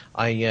I'm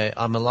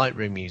a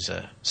Lightroom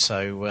user.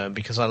 So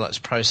because I like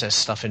to process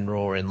stuff in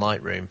RAW in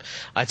Lightroom,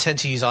 I tend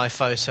to use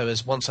iPhoto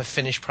as once I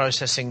finish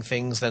processing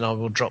things, then I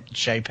will drop the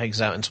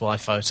JPEGs out into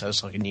iPhoto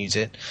so I can use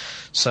it.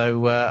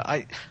 So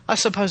I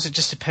suppose it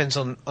just depends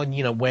on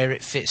where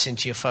it fits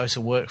into your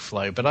photo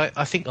workflow. But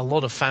I think a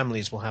lot of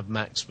families will have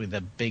Macs with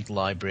a big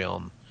library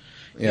on.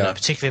 Yeah.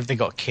 Particularly if they've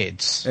got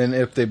kids. And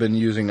if they've been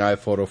using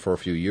iPhoto for a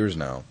few years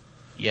now.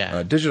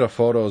 Yeah. Digital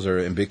photos are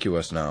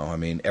ubiquitous now. I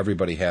mean,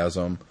 everybody has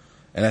them.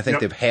 And I think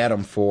they've had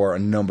them for a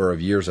number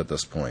of years at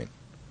this point.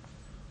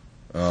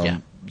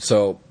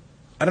 So,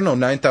 I don't know,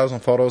 9,000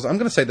 photos. I'm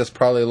going to say that's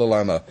probably a little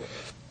on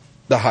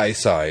the high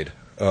side.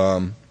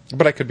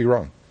 But I could be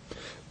wrong.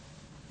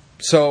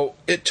 So,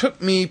 it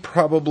took me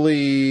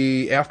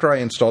probably, after I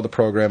installed the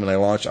program and I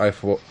launched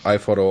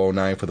iPhoto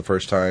 09 for the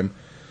first time,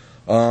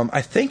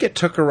 I think it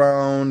took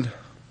around,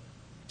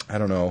 I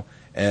don't know,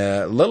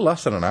 a little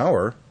less than an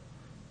hour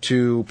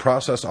to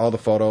process all the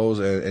photos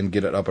and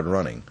get it up and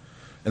running.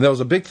 And there was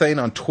a big thing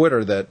on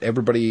Twitter that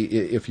everybody,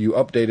 if you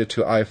updated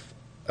to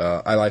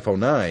iLife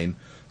 09,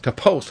 to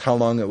post how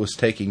long it was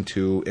taking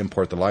to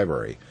import the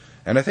library.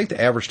 And I think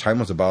the average time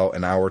was about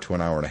an hour to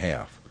an hour and a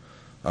half.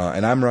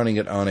 And I'm running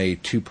it on a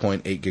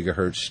 2.8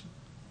 gigahertz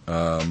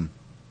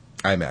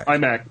iMac.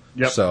 iMac,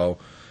 yep. So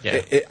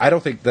I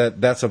don't think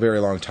that's a very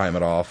long time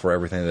at all for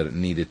everything that it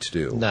needed to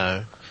do.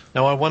 No.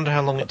 Now, I wonder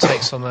how long it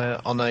takes on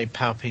a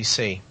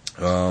PowerPC.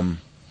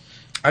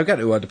 I've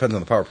got it depends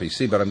on the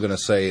PowerPC, but I'm going to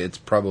say it's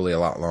probably a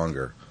lot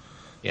longer.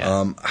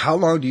 Yeah. How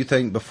long do you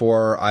think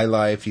before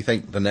iLife, you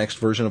think the next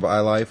version of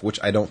iLife, which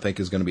I don't think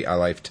is going to be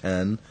iLife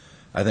 10,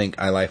 I think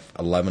iLife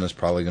 11 is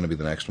probably going to be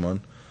the next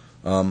one.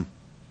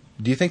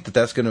 Do you think that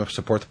that's going to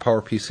support the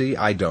PowerPC?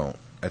 I don't.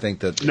 I think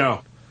that...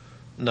 No.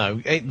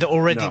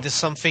 There's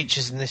some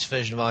features in this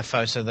version of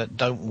iPhoto that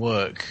don't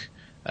work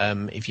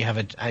if you have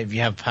a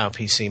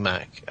PowerPC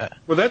Mac.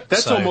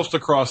 That's almost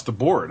across the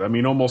board. I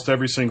mean, almost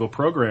every single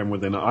program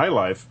within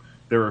iLife,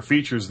 there are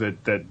features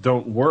that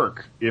don't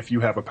work if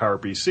you have a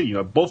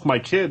PowerPC. Both my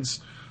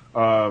kids,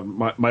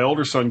 my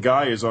older son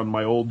Guy is on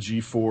my old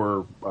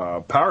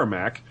G4 Power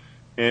Mac,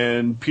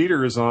 and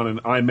Peter is on an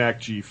iMac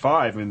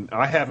G5, and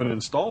I haven't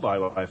installed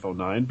iLife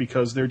 09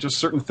 because there are just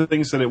certain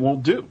things that it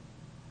won't do.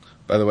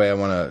 By the way, I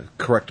want to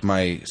correct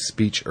my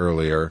speech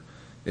earlier.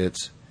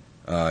 It's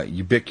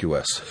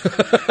ubiquitous.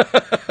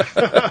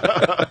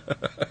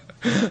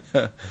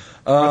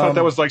 I thought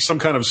that was like some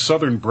kind of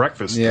Southern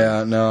breakfast thing.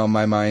 Yeah, no,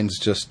 my mind's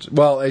just...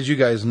 Well, as you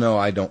guys know,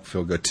 I don't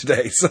feel good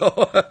today,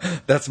 so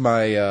that's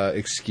my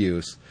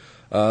excuse.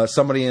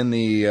 Somebody in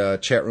the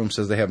chat room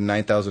says they have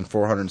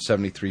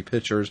 9,473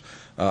 pictures.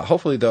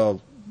 Hopefully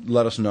they'll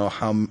let us know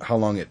how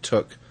long it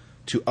took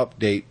to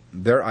update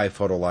their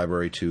iPhoto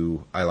library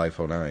to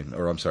iLife 09,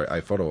 or I'm sorry,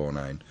 iPhoto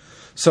 09.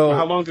 So,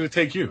 how long did it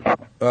take you?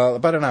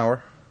 About an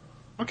hour.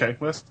 Okay,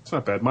 well, that's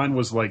not bad. Mine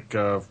was like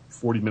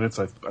 40 minutes,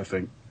 I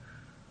think.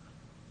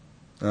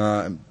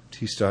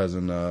 He still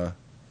hasn't,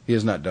 he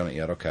has not done it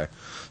yet, okay.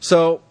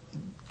 So,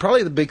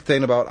 probably the big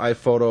thing about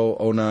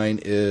iPhoto 09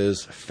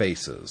 is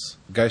Faces.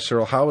 Guy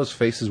Searle, how has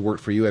Faces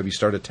worked for you? Have you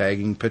started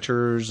tagging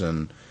pictures,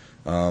 and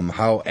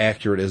how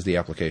accurate is the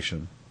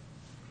application?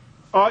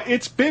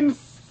 It's been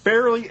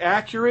fairly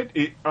accurate.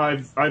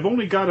 I've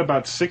only got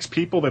about 6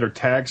 people that are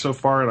tagged so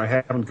far, and I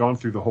haven't gone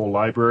through the whole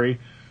library.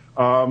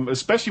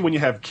 Especially when you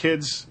have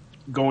kids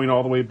going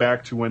all the way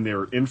back to when they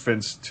were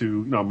infants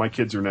to, my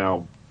kids are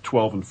now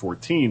 12 and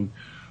 14.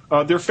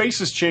 Their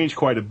faces change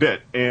quite a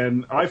bit,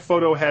 and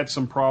iPhoto had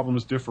some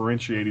problems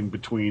differentiating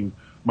between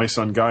my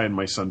son Guy and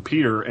my son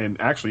Peter,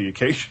 and actually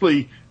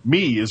occasionally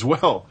me as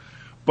well.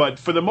 But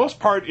for the most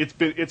part,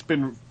 it's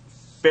been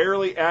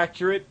fairly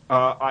accurate.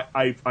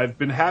 I've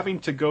been having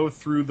to go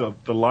through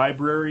the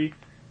library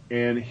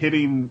and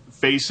hitting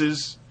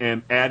faces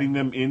and adding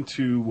them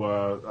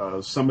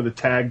into some of the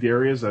tagged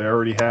areas that I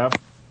already have.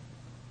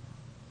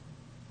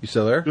 You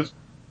still there?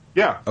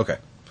 Yeah. Okay.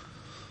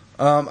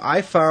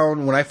 I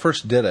found when I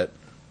first did it,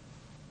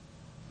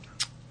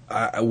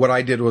 what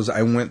I did was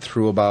I went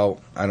through about,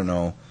 I don't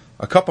know,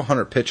 a couple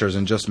hundred pictures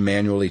and just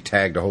manually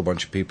tagged a whole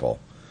bunch of people.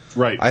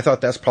 Right. I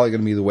thought that's probably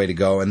going to be the way to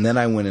go, and then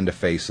I went into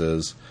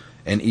Faces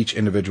and each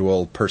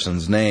individual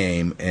person's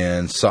name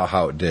and saw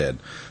how it did.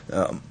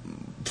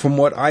 From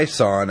what I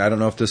saw, and I don't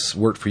know if this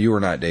worked for you or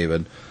not,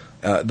 David,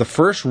 the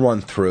first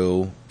run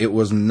through, it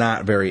was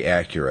not very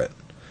accurate.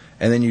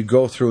 And then you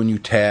go through and you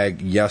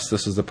tag, yes,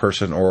 this is the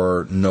person,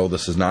 or no,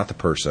 this is not the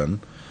person.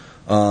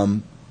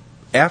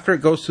 After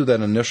it goes through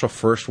that initial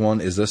first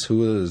one, is this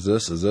who is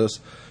this, and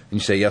you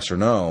say yes or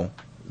no,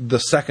 the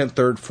second,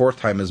 third, fourth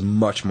time is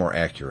much more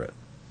accurate.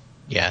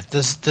 Yeah,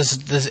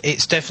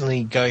 it's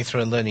definitely going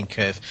through a learning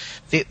curve.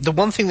 The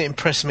one thing that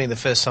impressed me the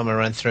first time I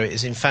ran through it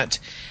is, in fact,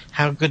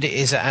 how good it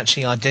is at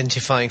actually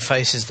identifying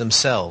faces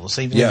themselves,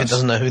 even if it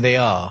doesn't know who they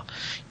are.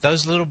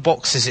 Those little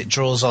boxes it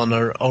draws on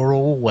are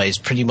always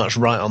pretty much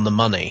right on the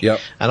money.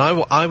 Yep. And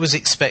I was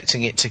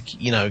expecting it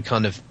to,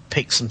 kind of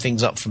pick some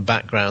things up from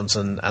backgrounds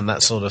and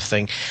that sort of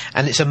thing.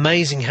 And it's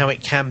amazing how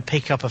it can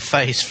pick up a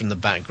face from the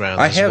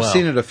background. I have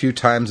seen it a few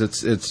times.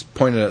 It's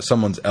pointed at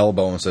someone's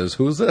elbow and says,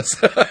 "Who's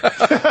this?"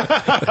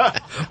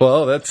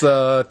 Well, that's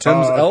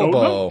Tim's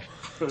elbow.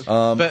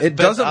 It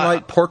doesn't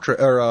like portrait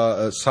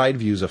or side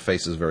views of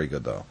faces very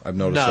good, though. I've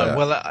noticed that. No,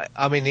 well,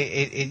 I mean,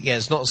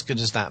 it's not as good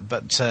as that.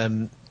 But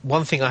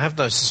one thing I have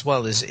noticed as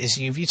well is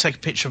if you take a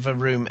picture of a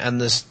room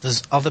and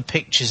there's other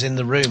pictures in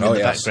the room in the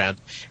background,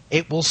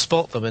 it will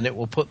spot them and it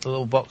will put the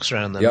little box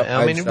around them. Yep,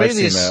 I mean, it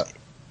really is. That.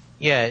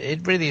 Yeah,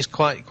 it really is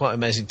quite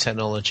amazing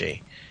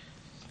technology.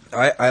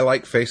 I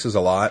like faces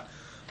a lot.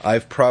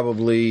 I've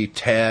probably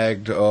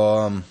tagged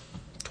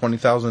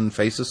 20,000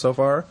 faces so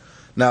far.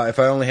 Now, if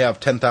I only have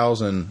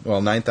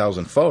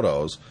 9,000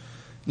 photos,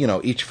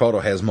 each photo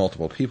has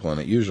multiple people in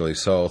it usually,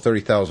 so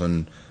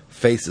 30,000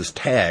 faces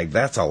tagged,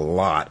 that's a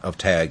lot of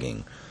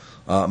tagging.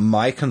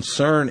 My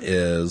concern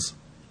is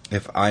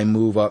if I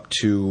move up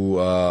to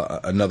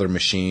another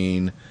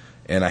machine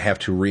and I have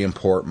to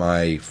re-import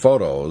my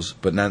photos,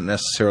 but not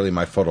necessarily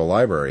my photo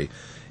library,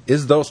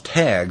 is those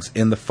tags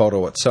in the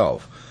photo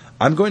itself?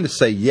 I'm going to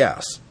say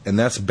yes, and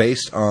that's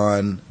based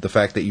on the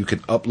fact that you can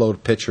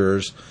upload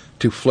pictures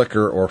to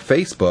Flickr or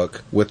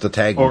Facebook with the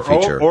tagging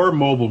feature. Or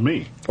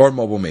MobileMe. Or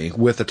MobileMe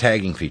with the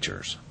tagging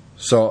features.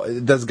 So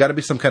there's got to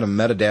be some kind of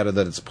metadata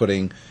that it's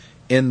putting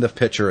in the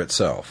picture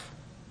itself.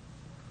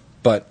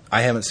 But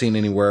I haven't seen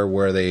anywhere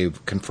where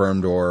they've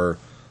confirmed or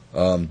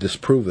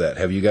disproved that.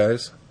 Have you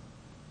guys?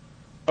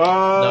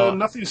 No.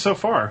 Nothing so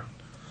far.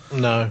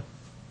 No.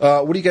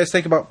 What do you guys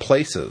think about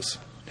Places?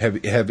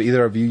 Have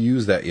either of you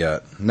used that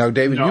yet? Now,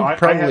 David, No, you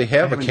probably I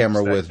have a haven't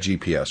camera used that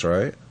with GPS,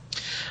 right?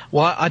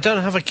 Well, I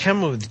don't have a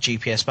camera with the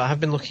GPS, but I have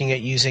been looking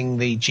at using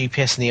the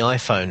GPS in the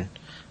iPhone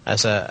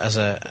as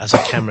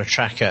a camera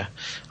tracker.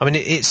 I mean,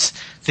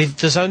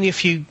 there's only a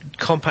few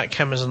compact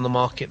cameras on the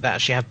market that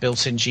actually have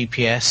built-in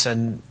GPS,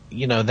 and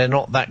they're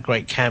not that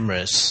great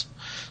cameras.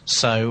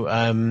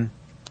 So,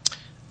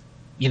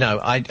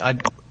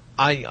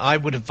 I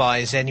would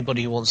advise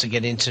anybody who wants to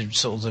get into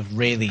sort of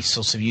using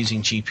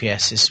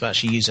GPS is to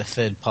actually use a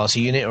third-party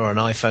unit or an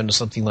iPhone or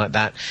something like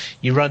that.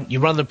 You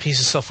run the piece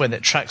of software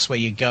that tracks where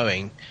you're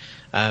going,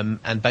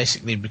 and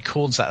basically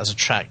records that as a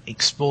track,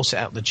 exports it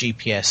out the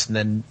GPS,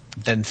 and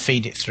then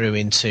feed it through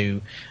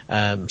into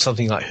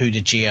something like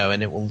Huda Geo,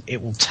 and it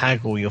will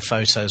tag all your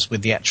photos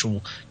with the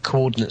actual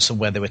coordinates of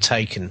where they were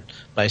taken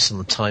based on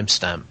the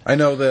timestamp. I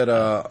know that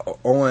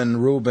Owen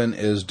Rubin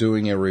is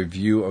doing a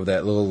review of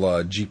that little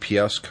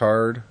GPS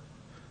card.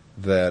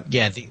 Is that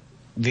the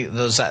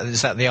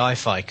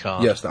iFi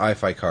card? Yes, the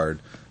iFi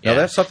card. Now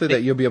that's something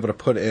that you'll be able to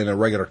put in a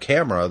regular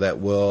camera that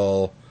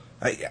will.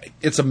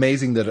 It's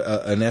amazing that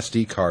an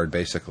SD card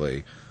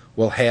basically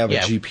will have a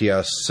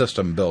GPS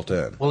system built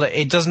in. Well,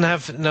 it doesn't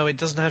have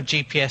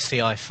GPS. The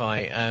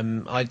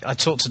iFi. I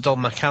talked to Don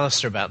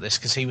McAllister about this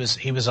because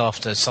he was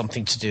after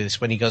something to do this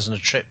when he goes on a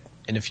trip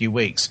in a few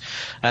weeks.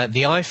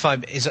 The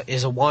iFi is a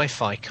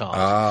Wi-Fi card.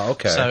 Ah,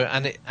 okay. So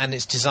and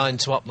it's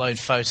designed to upload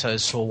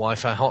photos to a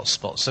Wi-Fi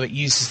hotspot. So it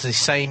uses the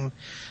same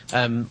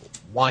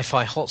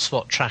Wi-Fi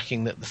hotspot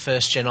tracking that the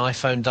first gen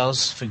iPhone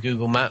does for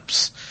Google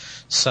Maps.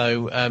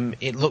 So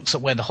it looks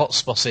at where the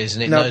hotspot is,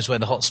 and it knows where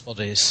the hotspot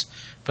is.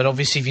 But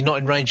obviously, if you're not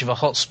in range of a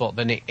hotspot,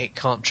 then it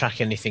can't track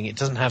anything. It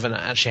doesn't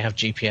actually have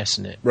GPS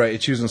in it. Right,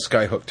 it's using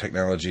Skyhook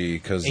technology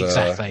because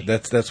exactly.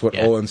 That's what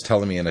Owen's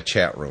telling me in a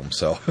chat room.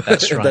 So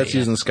that's right. That's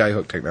using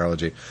Skyhook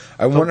technology.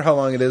 I wonder how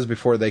long it is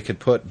before they could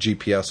put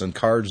GPS in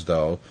cards,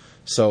 though.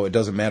 So it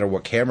doesn't matter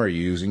what camera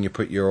you're using. You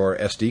put your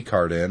SD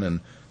card in, and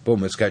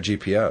boom, it's got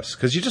GPS.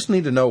 Because you just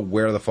need to know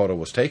where the photo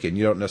was taken.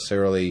 You don't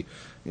necessarily.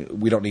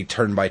 We don't need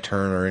turn by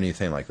turn or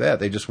anything like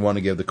that. They just want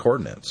to give the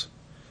coordinates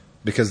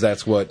because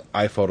that's what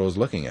iPhoto is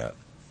looking at.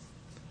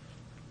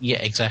 Yeah,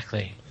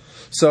 exactly.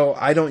 So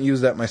I don't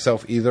use that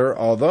myself either,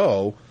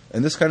 although,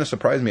 and this kind of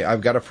surprised me,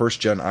 I've got a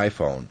first-gen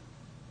iPhone.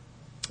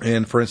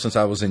 And, for instance,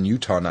 I was in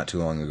Utah not too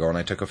long ago, and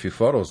I took a few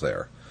photos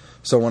there.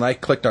 So when I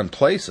clicked on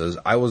Places,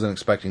 I wasn't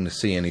expecting to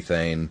see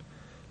anything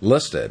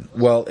listed.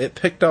 Well, it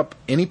picked up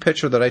any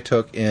picture that I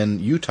took in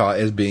Utah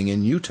as being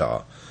in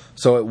Utah.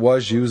 So it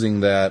was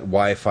using that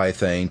Wi-Fi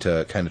thing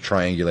to kind of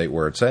triangulate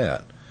where it's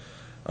at.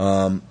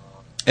 And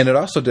it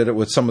also did it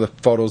with some of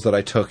the photos that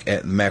I took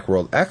at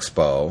Macworld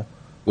Expo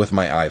with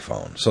my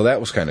iPhone. So that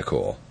was kind of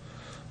cool.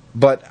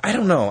 But I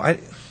don't know.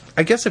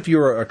 I guess if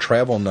you're a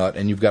travel nut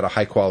and you've got a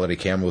high-quality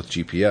camera with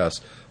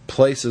GPS,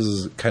 Places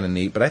is kind of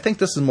neat. But I think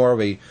this is more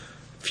of a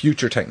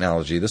future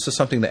technology. This is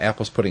something that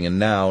Apple's putting in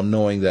now,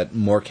 knowing that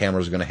more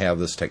cameras are going to have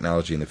this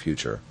technology in the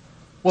future.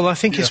 Well, I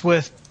think it's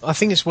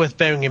worth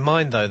bearing in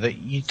mind though that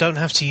you don't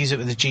have to use it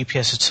with the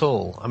GPS at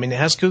all. I mean, it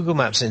has Google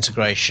Maps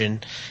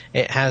integration.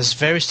 It has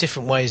various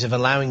different ways of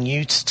allowing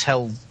you to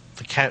tell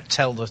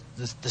the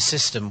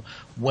system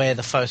where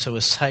the photo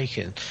was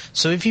taken.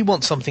 So if you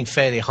want something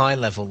fairly high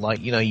level,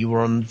 like you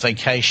were on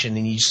vacation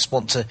and you just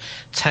want to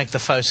tag the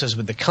photos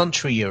with the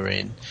country you're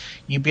in,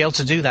 you'd be able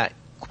to do that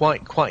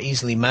quite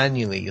easily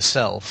manually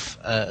yourself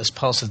as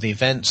part of the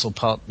events or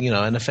part,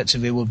 and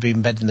effectively it would be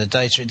embedded in the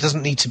data. It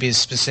doesn't need to be as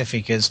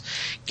specific as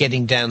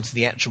getting down to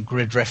the actual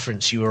grid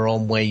reference you were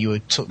on where you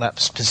took that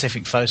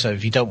specific photo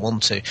if you don't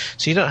want to.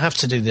 So you don't have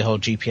to do the whole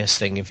GPS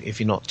thing if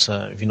you're not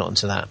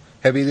into that.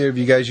 Have either of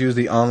you guys used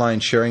the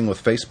online sharing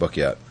with Facebook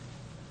yet?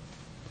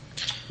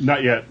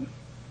 Not yet.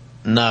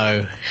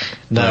 No.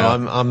 Yeah.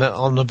 I'm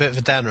on a bit of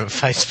a downer at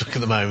Facebook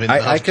at the moment.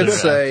 I can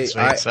say so.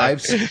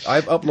 I've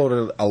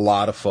uploaded a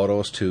lot of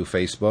photos to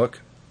Facebook,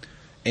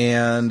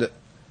 and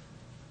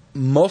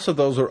most of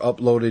those were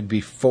uploaded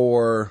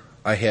before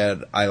I had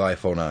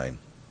iLife 09,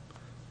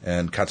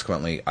 and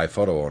consequently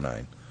iPhoto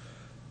 09.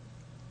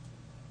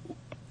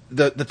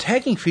 The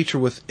tagging feature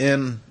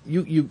within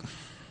you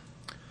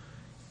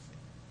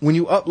when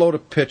you upload a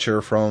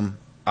picture from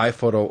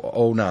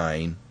iPhoto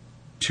 09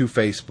 to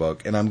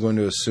Facebook, and I'm going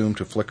to assume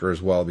to Flickr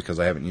as well because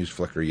I haven't used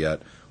Flickr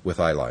yet with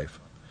iLife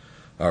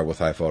or with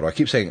iPhoto. I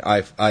keep saying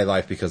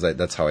iLife because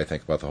that's how I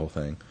think about the whole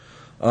thing.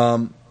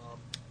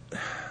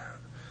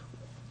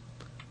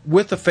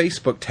 With the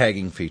Facebook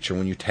tagging feature,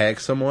 when you tag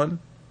someone,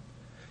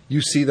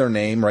 you see their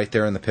name right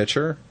there in the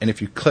picture, and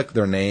if you click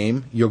their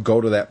name, you'll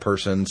go to that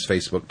person's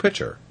Facebook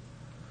picture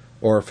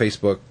or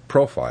Facebook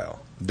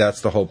profile.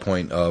 That's the whole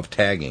point of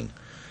tagging.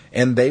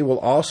 And they will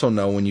also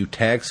know when you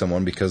tag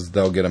someone because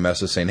they'll get a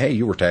message saying, hey,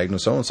 you were tagged in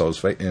so-and-so's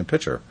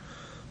picture.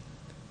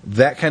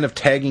 That kind of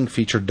tagging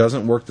feature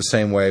doesn't work the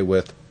same way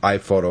with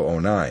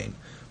iPhoto 09.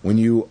 When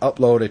you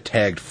upload a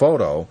tagged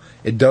photo,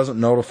 it doesn't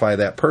notify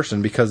that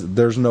person because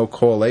there's no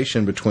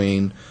correlation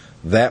between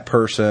that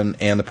person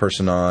and the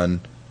person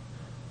on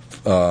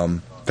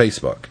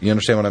Facebook. You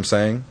understand what I'm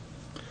saying?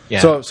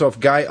 Yeah. So if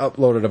Guy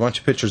uploaded a bunch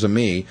of pictures of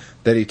me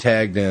that he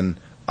tagged in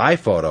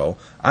iPhoto,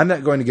 I'm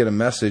not going to get a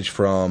message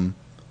from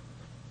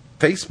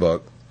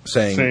Facebook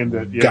saying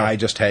that, Guy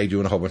just tagged you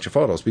in a whole bunch of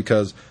photos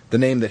because the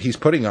name that he's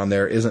putting on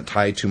there isn't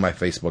tied to my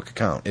Facebook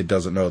account. It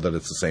doesn't know that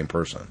it's the same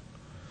person.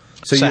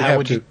 So how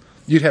would you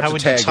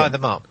tie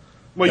them up?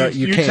 Well,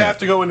 you'd have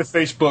to go into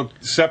Facebook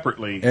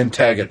separately and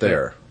tag it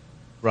there.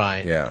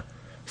 Right. Yeah.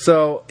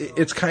 So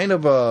it's kind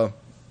of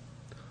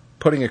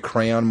putting a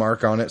crayon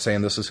mark on it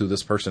saying this is who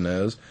this person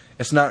is.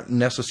 It's not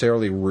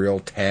necessarily real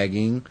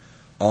tagging,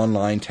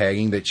 online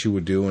tagging that you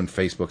would do in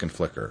Facebook and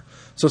Flickr.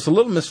 So it's a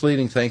little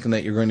misleading thinking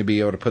that you're going to be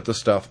able to put the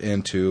stuff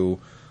into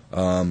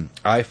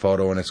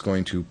iPhoto and it's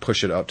going to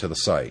push it up to the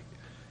site.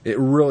 It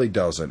really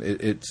doesn't.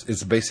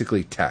 It's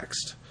basically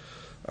text.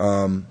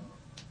 But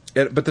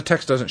the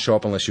text doesn't show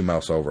up unless you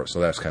mouse over it, so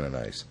that's kind of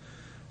nice.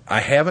 I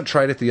haven't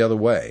tried it the other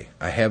way.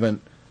 I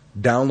haven't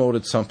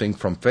downloaded something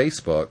from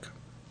Facebook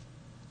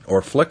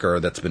or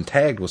Flickr that's been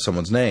tagged with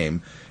someone's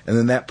name, and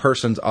then that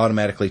person's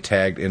automatically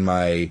tagged in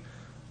my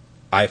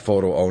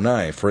iPhoto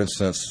 09. For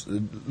instance,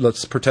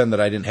 let's pretend that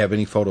I didn't have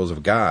any photos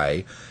of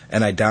Guy,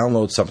 and I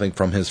download something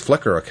from his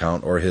Flickr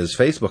account or his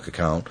Facebook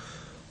account.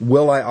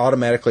 Will I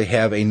automatically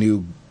have a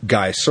new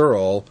Guy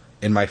Searle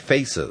in my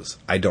Faces?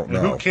 I don't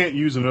know. Who can't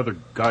use another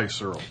Guy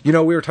Searle? We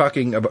were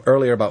talking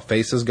earlier about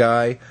Faces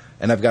Guy,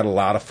 and I've got a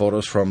lot of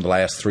photos from the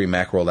last 3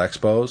 Macworld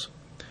Expos.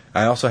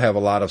 I also have a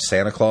lot of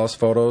Santa Claus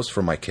photos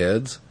for my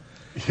kids.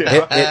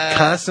 Yeah. It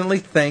constantly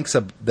thinks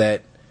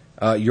that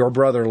your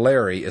brother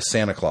Larry is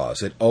Santa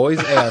Claus. It always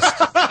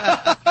asks.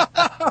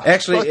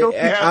 Actually,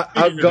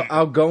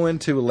 I'll go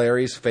into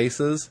Larry's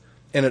Faces,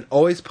 and it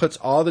always puts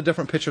all the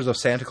different pictures of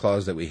Santa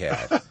Claus that we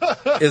have.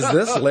 Is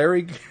this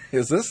Larry?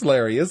 Is this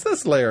Larry? Is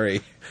this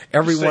Larry?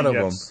 Every one of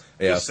them.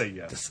 Yes. Just say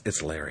yes.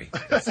 It's Larry.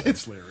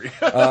 It's Larry.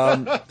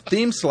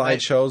 Theme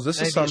slideshows. This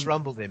is just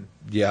rumbled him.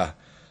 Yeah.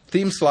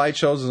 Theme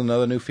slideshows is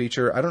another new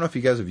feature. I don't know if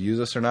you guys have used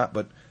this or not,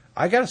 but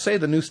I got to say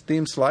the new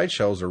theme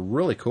slideshows are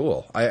really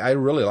cool. I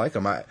really like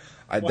them.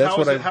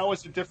 How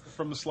is it different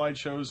from the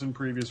slideshows in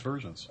previous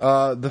versions?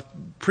 The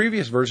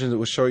previous versions, it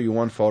would show you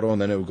one photo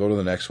and then it would go to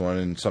the next one,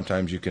 and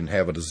sometimes you can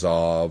have it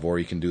dissolve, or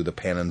you can do the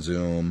pan and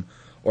zoom,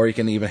 or you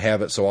can even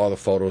have it so all the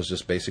photos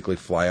just basically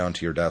fly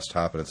onto your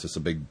desktop and it's just a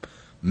big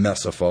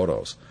mess of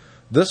photos.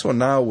 This one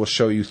now will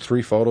show you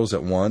 3 photos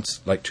at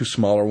once, like 2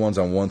 smaller ones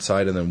on one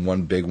side and then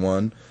one big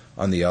one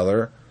on the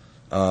other.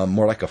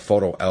 More like a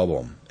photo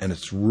album, and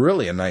it's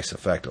really a nice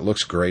effect. It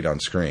looks great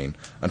on screen.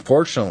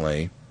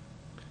 Unfortunately,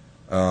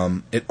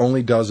 it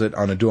only does it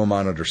on a dual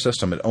monitor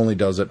system. It only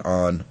does it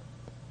on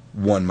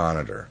one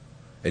monitor.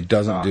 It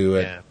doesn't do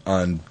it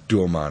on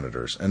dual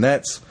monitors, and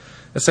it's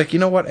like, you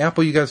know what,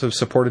 Apple, you guys have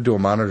supported dual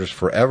monitors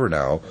forever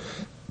now.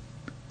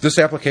 This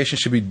application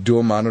should be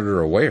dual monitor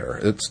aware.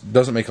 It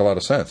doesn't make a lot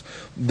of sense.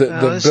 The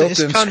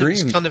built-in screen.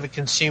 It's kind of a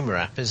consumer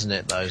app, isn't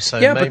it? Though. So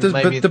yeah, but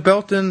the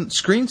built-in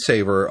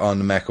screensaver on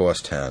the Mac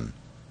OS X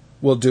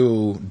will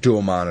do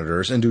dual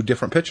monitors and do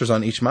different pictures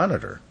on each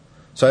monitor.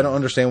 So I don't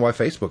understand why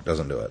Facebook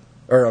doesn't do it,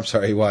 or I'm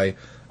sorry, why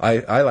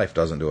iLife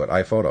doesn't do it.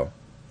 iPhoto.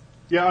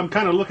 Yeah, I'm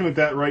kind of looking at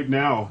that right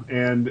now,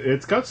 and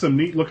it's got some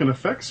neat-looking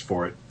effects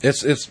for it.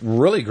 It's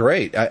really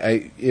great.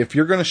 If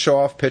you're going to show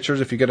off pictures,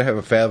 if you're going to have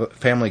a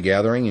family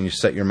gathering and you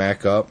set your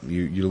Mac up,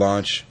 you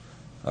launch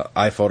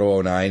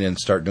iPhoto 09 and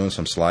start doing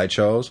some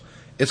slideshows,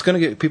 it's going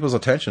to get people's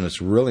attention.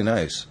 It's really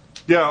nice.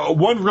 Yeah,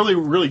 one really,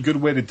 really good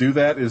way to do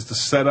that is to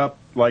set up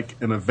like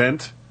an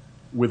event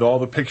with all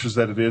the pictures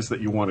that it is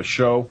that you want to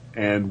show.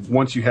 And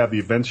once you have the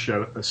event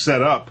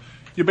set up,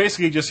 you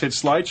basically just hit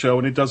slideshow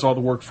and it does all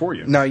the work for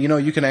you. Now,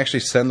 you can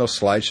actually send those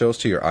slideshows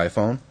to your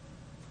iPhone.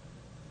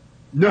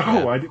 No,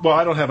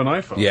 I don't have an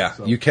iPhone. Yeah,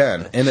 so. you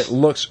can. And it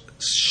looks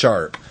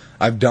sharp.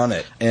 I've done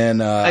it.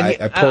 And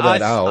I pull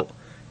that out.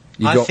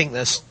 I think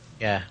that's,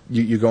 yeah.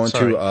 You go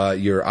into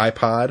your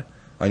iPod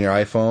on your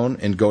iPhone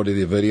and go to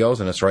the videos,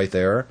 and it's right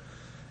there.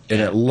 And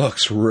it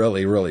looks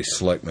really, really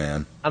slick,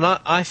 man. And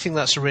I think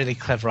that's a really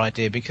clever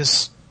idea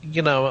because,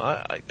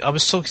 I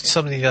was talking to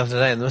somebody the other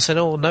day and they said,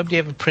 nobody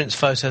ever prints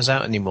photos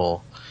out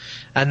anymore.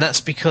 And that's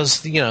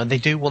because, they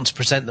do want to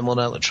present them on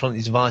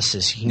electronic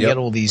devices. You can get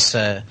all these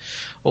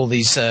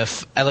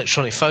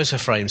electronic photo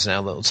frames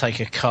now that will take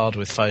a card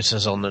with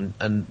photos on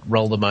and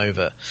roll them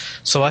over.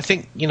 So I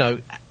think,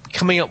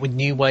 coming up with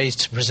new ways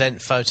to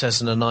present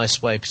photos in a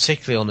nice way,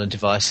 particularly on a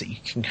device that you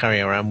can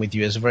carry around with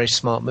you, is a very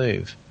smart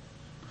move.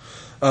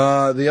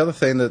 The other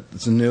thing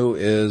that's new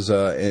is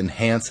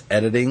enhanced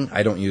editing.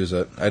 I don't use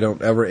it.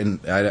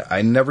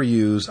 I never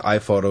use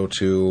iPhoto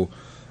to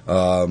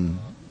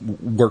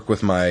work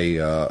with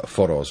my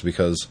photos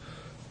because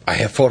I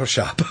have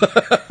Photoshop.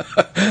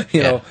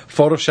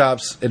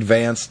 Photoshop's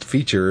advanced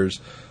features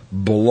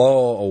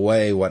blow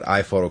away what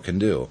iPhoto can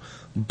do.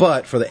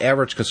 But for the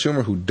average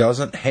consumer who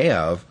doesn't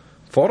have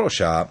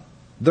Photoshop,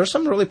 there's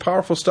some really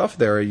powerful stuff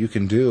there you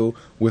can do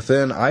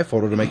within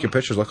iPhoto to make your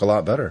pictures look a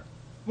lot better.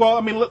 Well,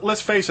 I mean,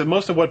 let's face it.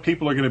 Most of what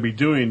people are going to be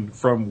doing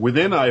from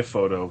within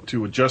iPhoto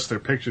to adjust their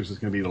pictures is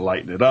going to be to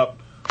lighten it up,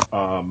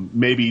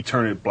 maybe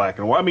turn it black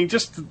and white. I mean,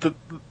 just the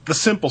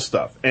simple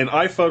stuff. And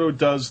iPhoto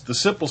does the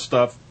simple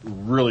stuff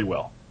really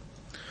well.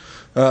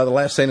 The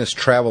last thing is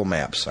travel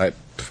maps.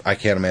 I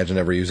can't imagine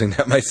ever using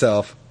that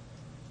myself.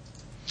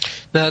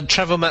 Now,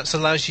 Travel Maps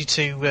allows you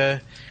to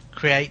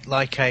create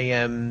like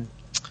an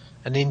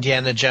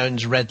Indiana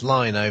Jones red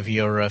line over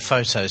your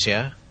photos,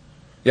 yeah?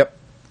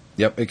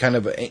 Yep, it kind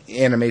of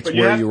animates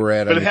where you were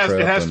at on your trip. But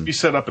it has to be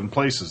set up in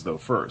places, though,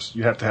 first.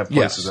 You have to have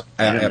places. Yes,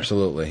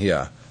 absolutely,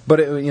 yeah. But,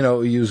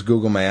 you use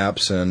Google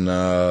Maps, and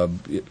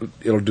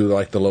it'll do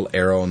like the little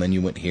arrow, and then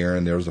you went here,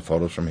 and there's the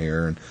photos from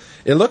here. And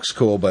it looks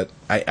cool, but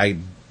I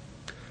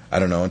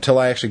don't know. Until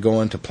I actually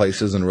go into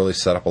places and really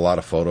set up a lot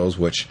of photos,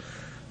 which,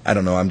 I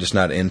don't know, I'm just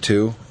not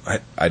into.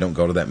 I don't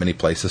go to that many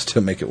places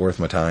to make it worth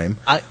my time.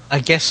 I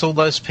guess all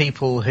those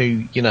people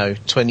who,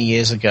 20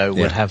 years ago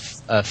would have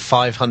a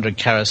 500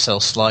 carousel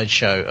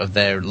slideshow of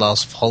their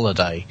last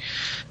holiday,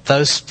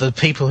 the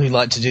people who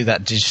like to do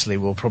that digitally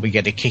will probably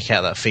get a kick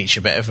out of that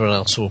feature, but everyone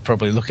else will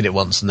probably look at it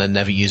once and then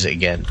never use it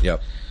again.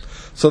 Yep.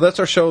 So that's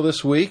our show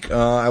this week.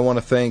 I want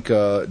to thank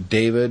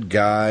David,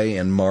 Guy,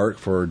 and Mark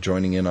for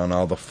joining in on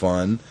all the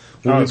fun.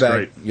 We'll be back.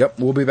 Great. Yep,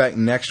 we'll be back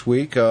next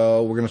week.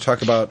 We're going to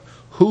talk about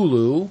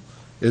Hulu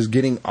is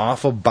getting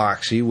off of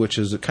Boxee, which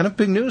is kind of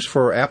big news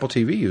for Apple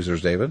TV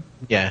users, David.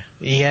 Yeah,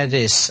 it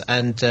is.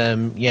 And,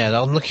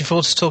 I'm looking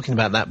forward to talking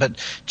about that. But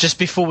just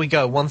before we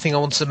go, one thing I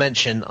wanted to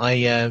mention,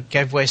 I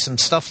gave away some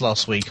stuff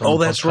last week on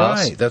the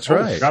podcast. That's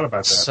right. I forgot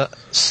about that.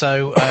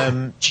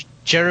 So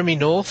Jeremy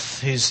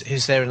North,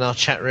 who's there in our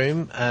chat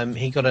room,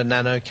 he got a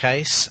Nano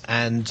case,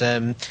 and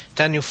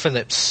Daniel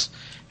Phillips,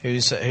 who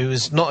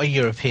was not a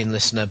European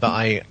listener, but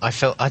I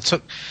felt I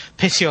took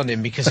pity on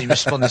him because he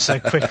responded so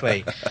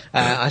quickly.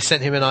 I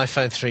sent him an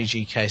iPhone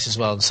 3G case as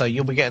well, and so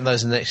you'll be getting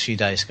those in the next few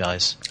days,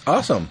 guys.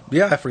 Awesome.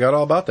 Yeah, I forgot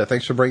all about that.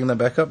 Thanks for bringing that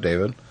back up,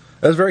 David.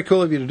 That was very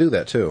cool of you to do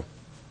that, too.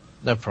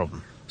 No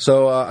problem.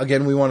 So,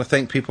 again, we want to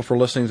thank people for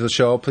listening to the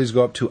show. Please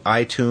go up to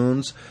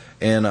iTunes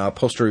and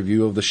post a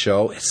review of the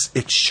show.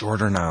 It's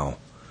shorter now.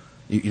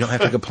 You don't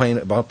have to complain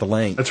about the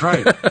length. That's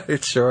right.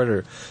 It's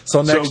shorter.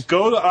 So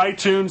go to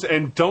iTunes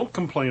and don't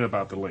complain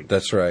about the length.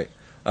 That's right.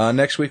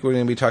 Next week we're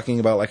going to be talking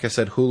about, like I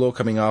said, Hulu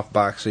coming off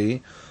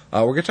Boxee.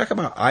 We're going to talk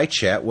about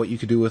iChat, what you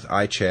could do with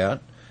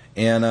iChat.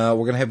 And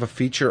we're going to have a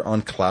feature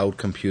on cloud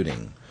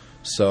computing.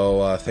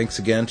 So thanks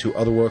again to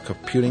Otherworld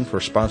Computing for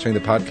sponsoring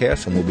the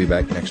podcast, and we'll be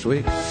back next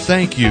week.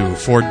 Thank you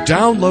for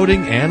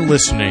downloading and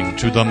listening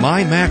to the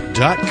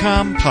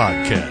MyMac.com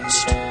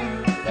podcast.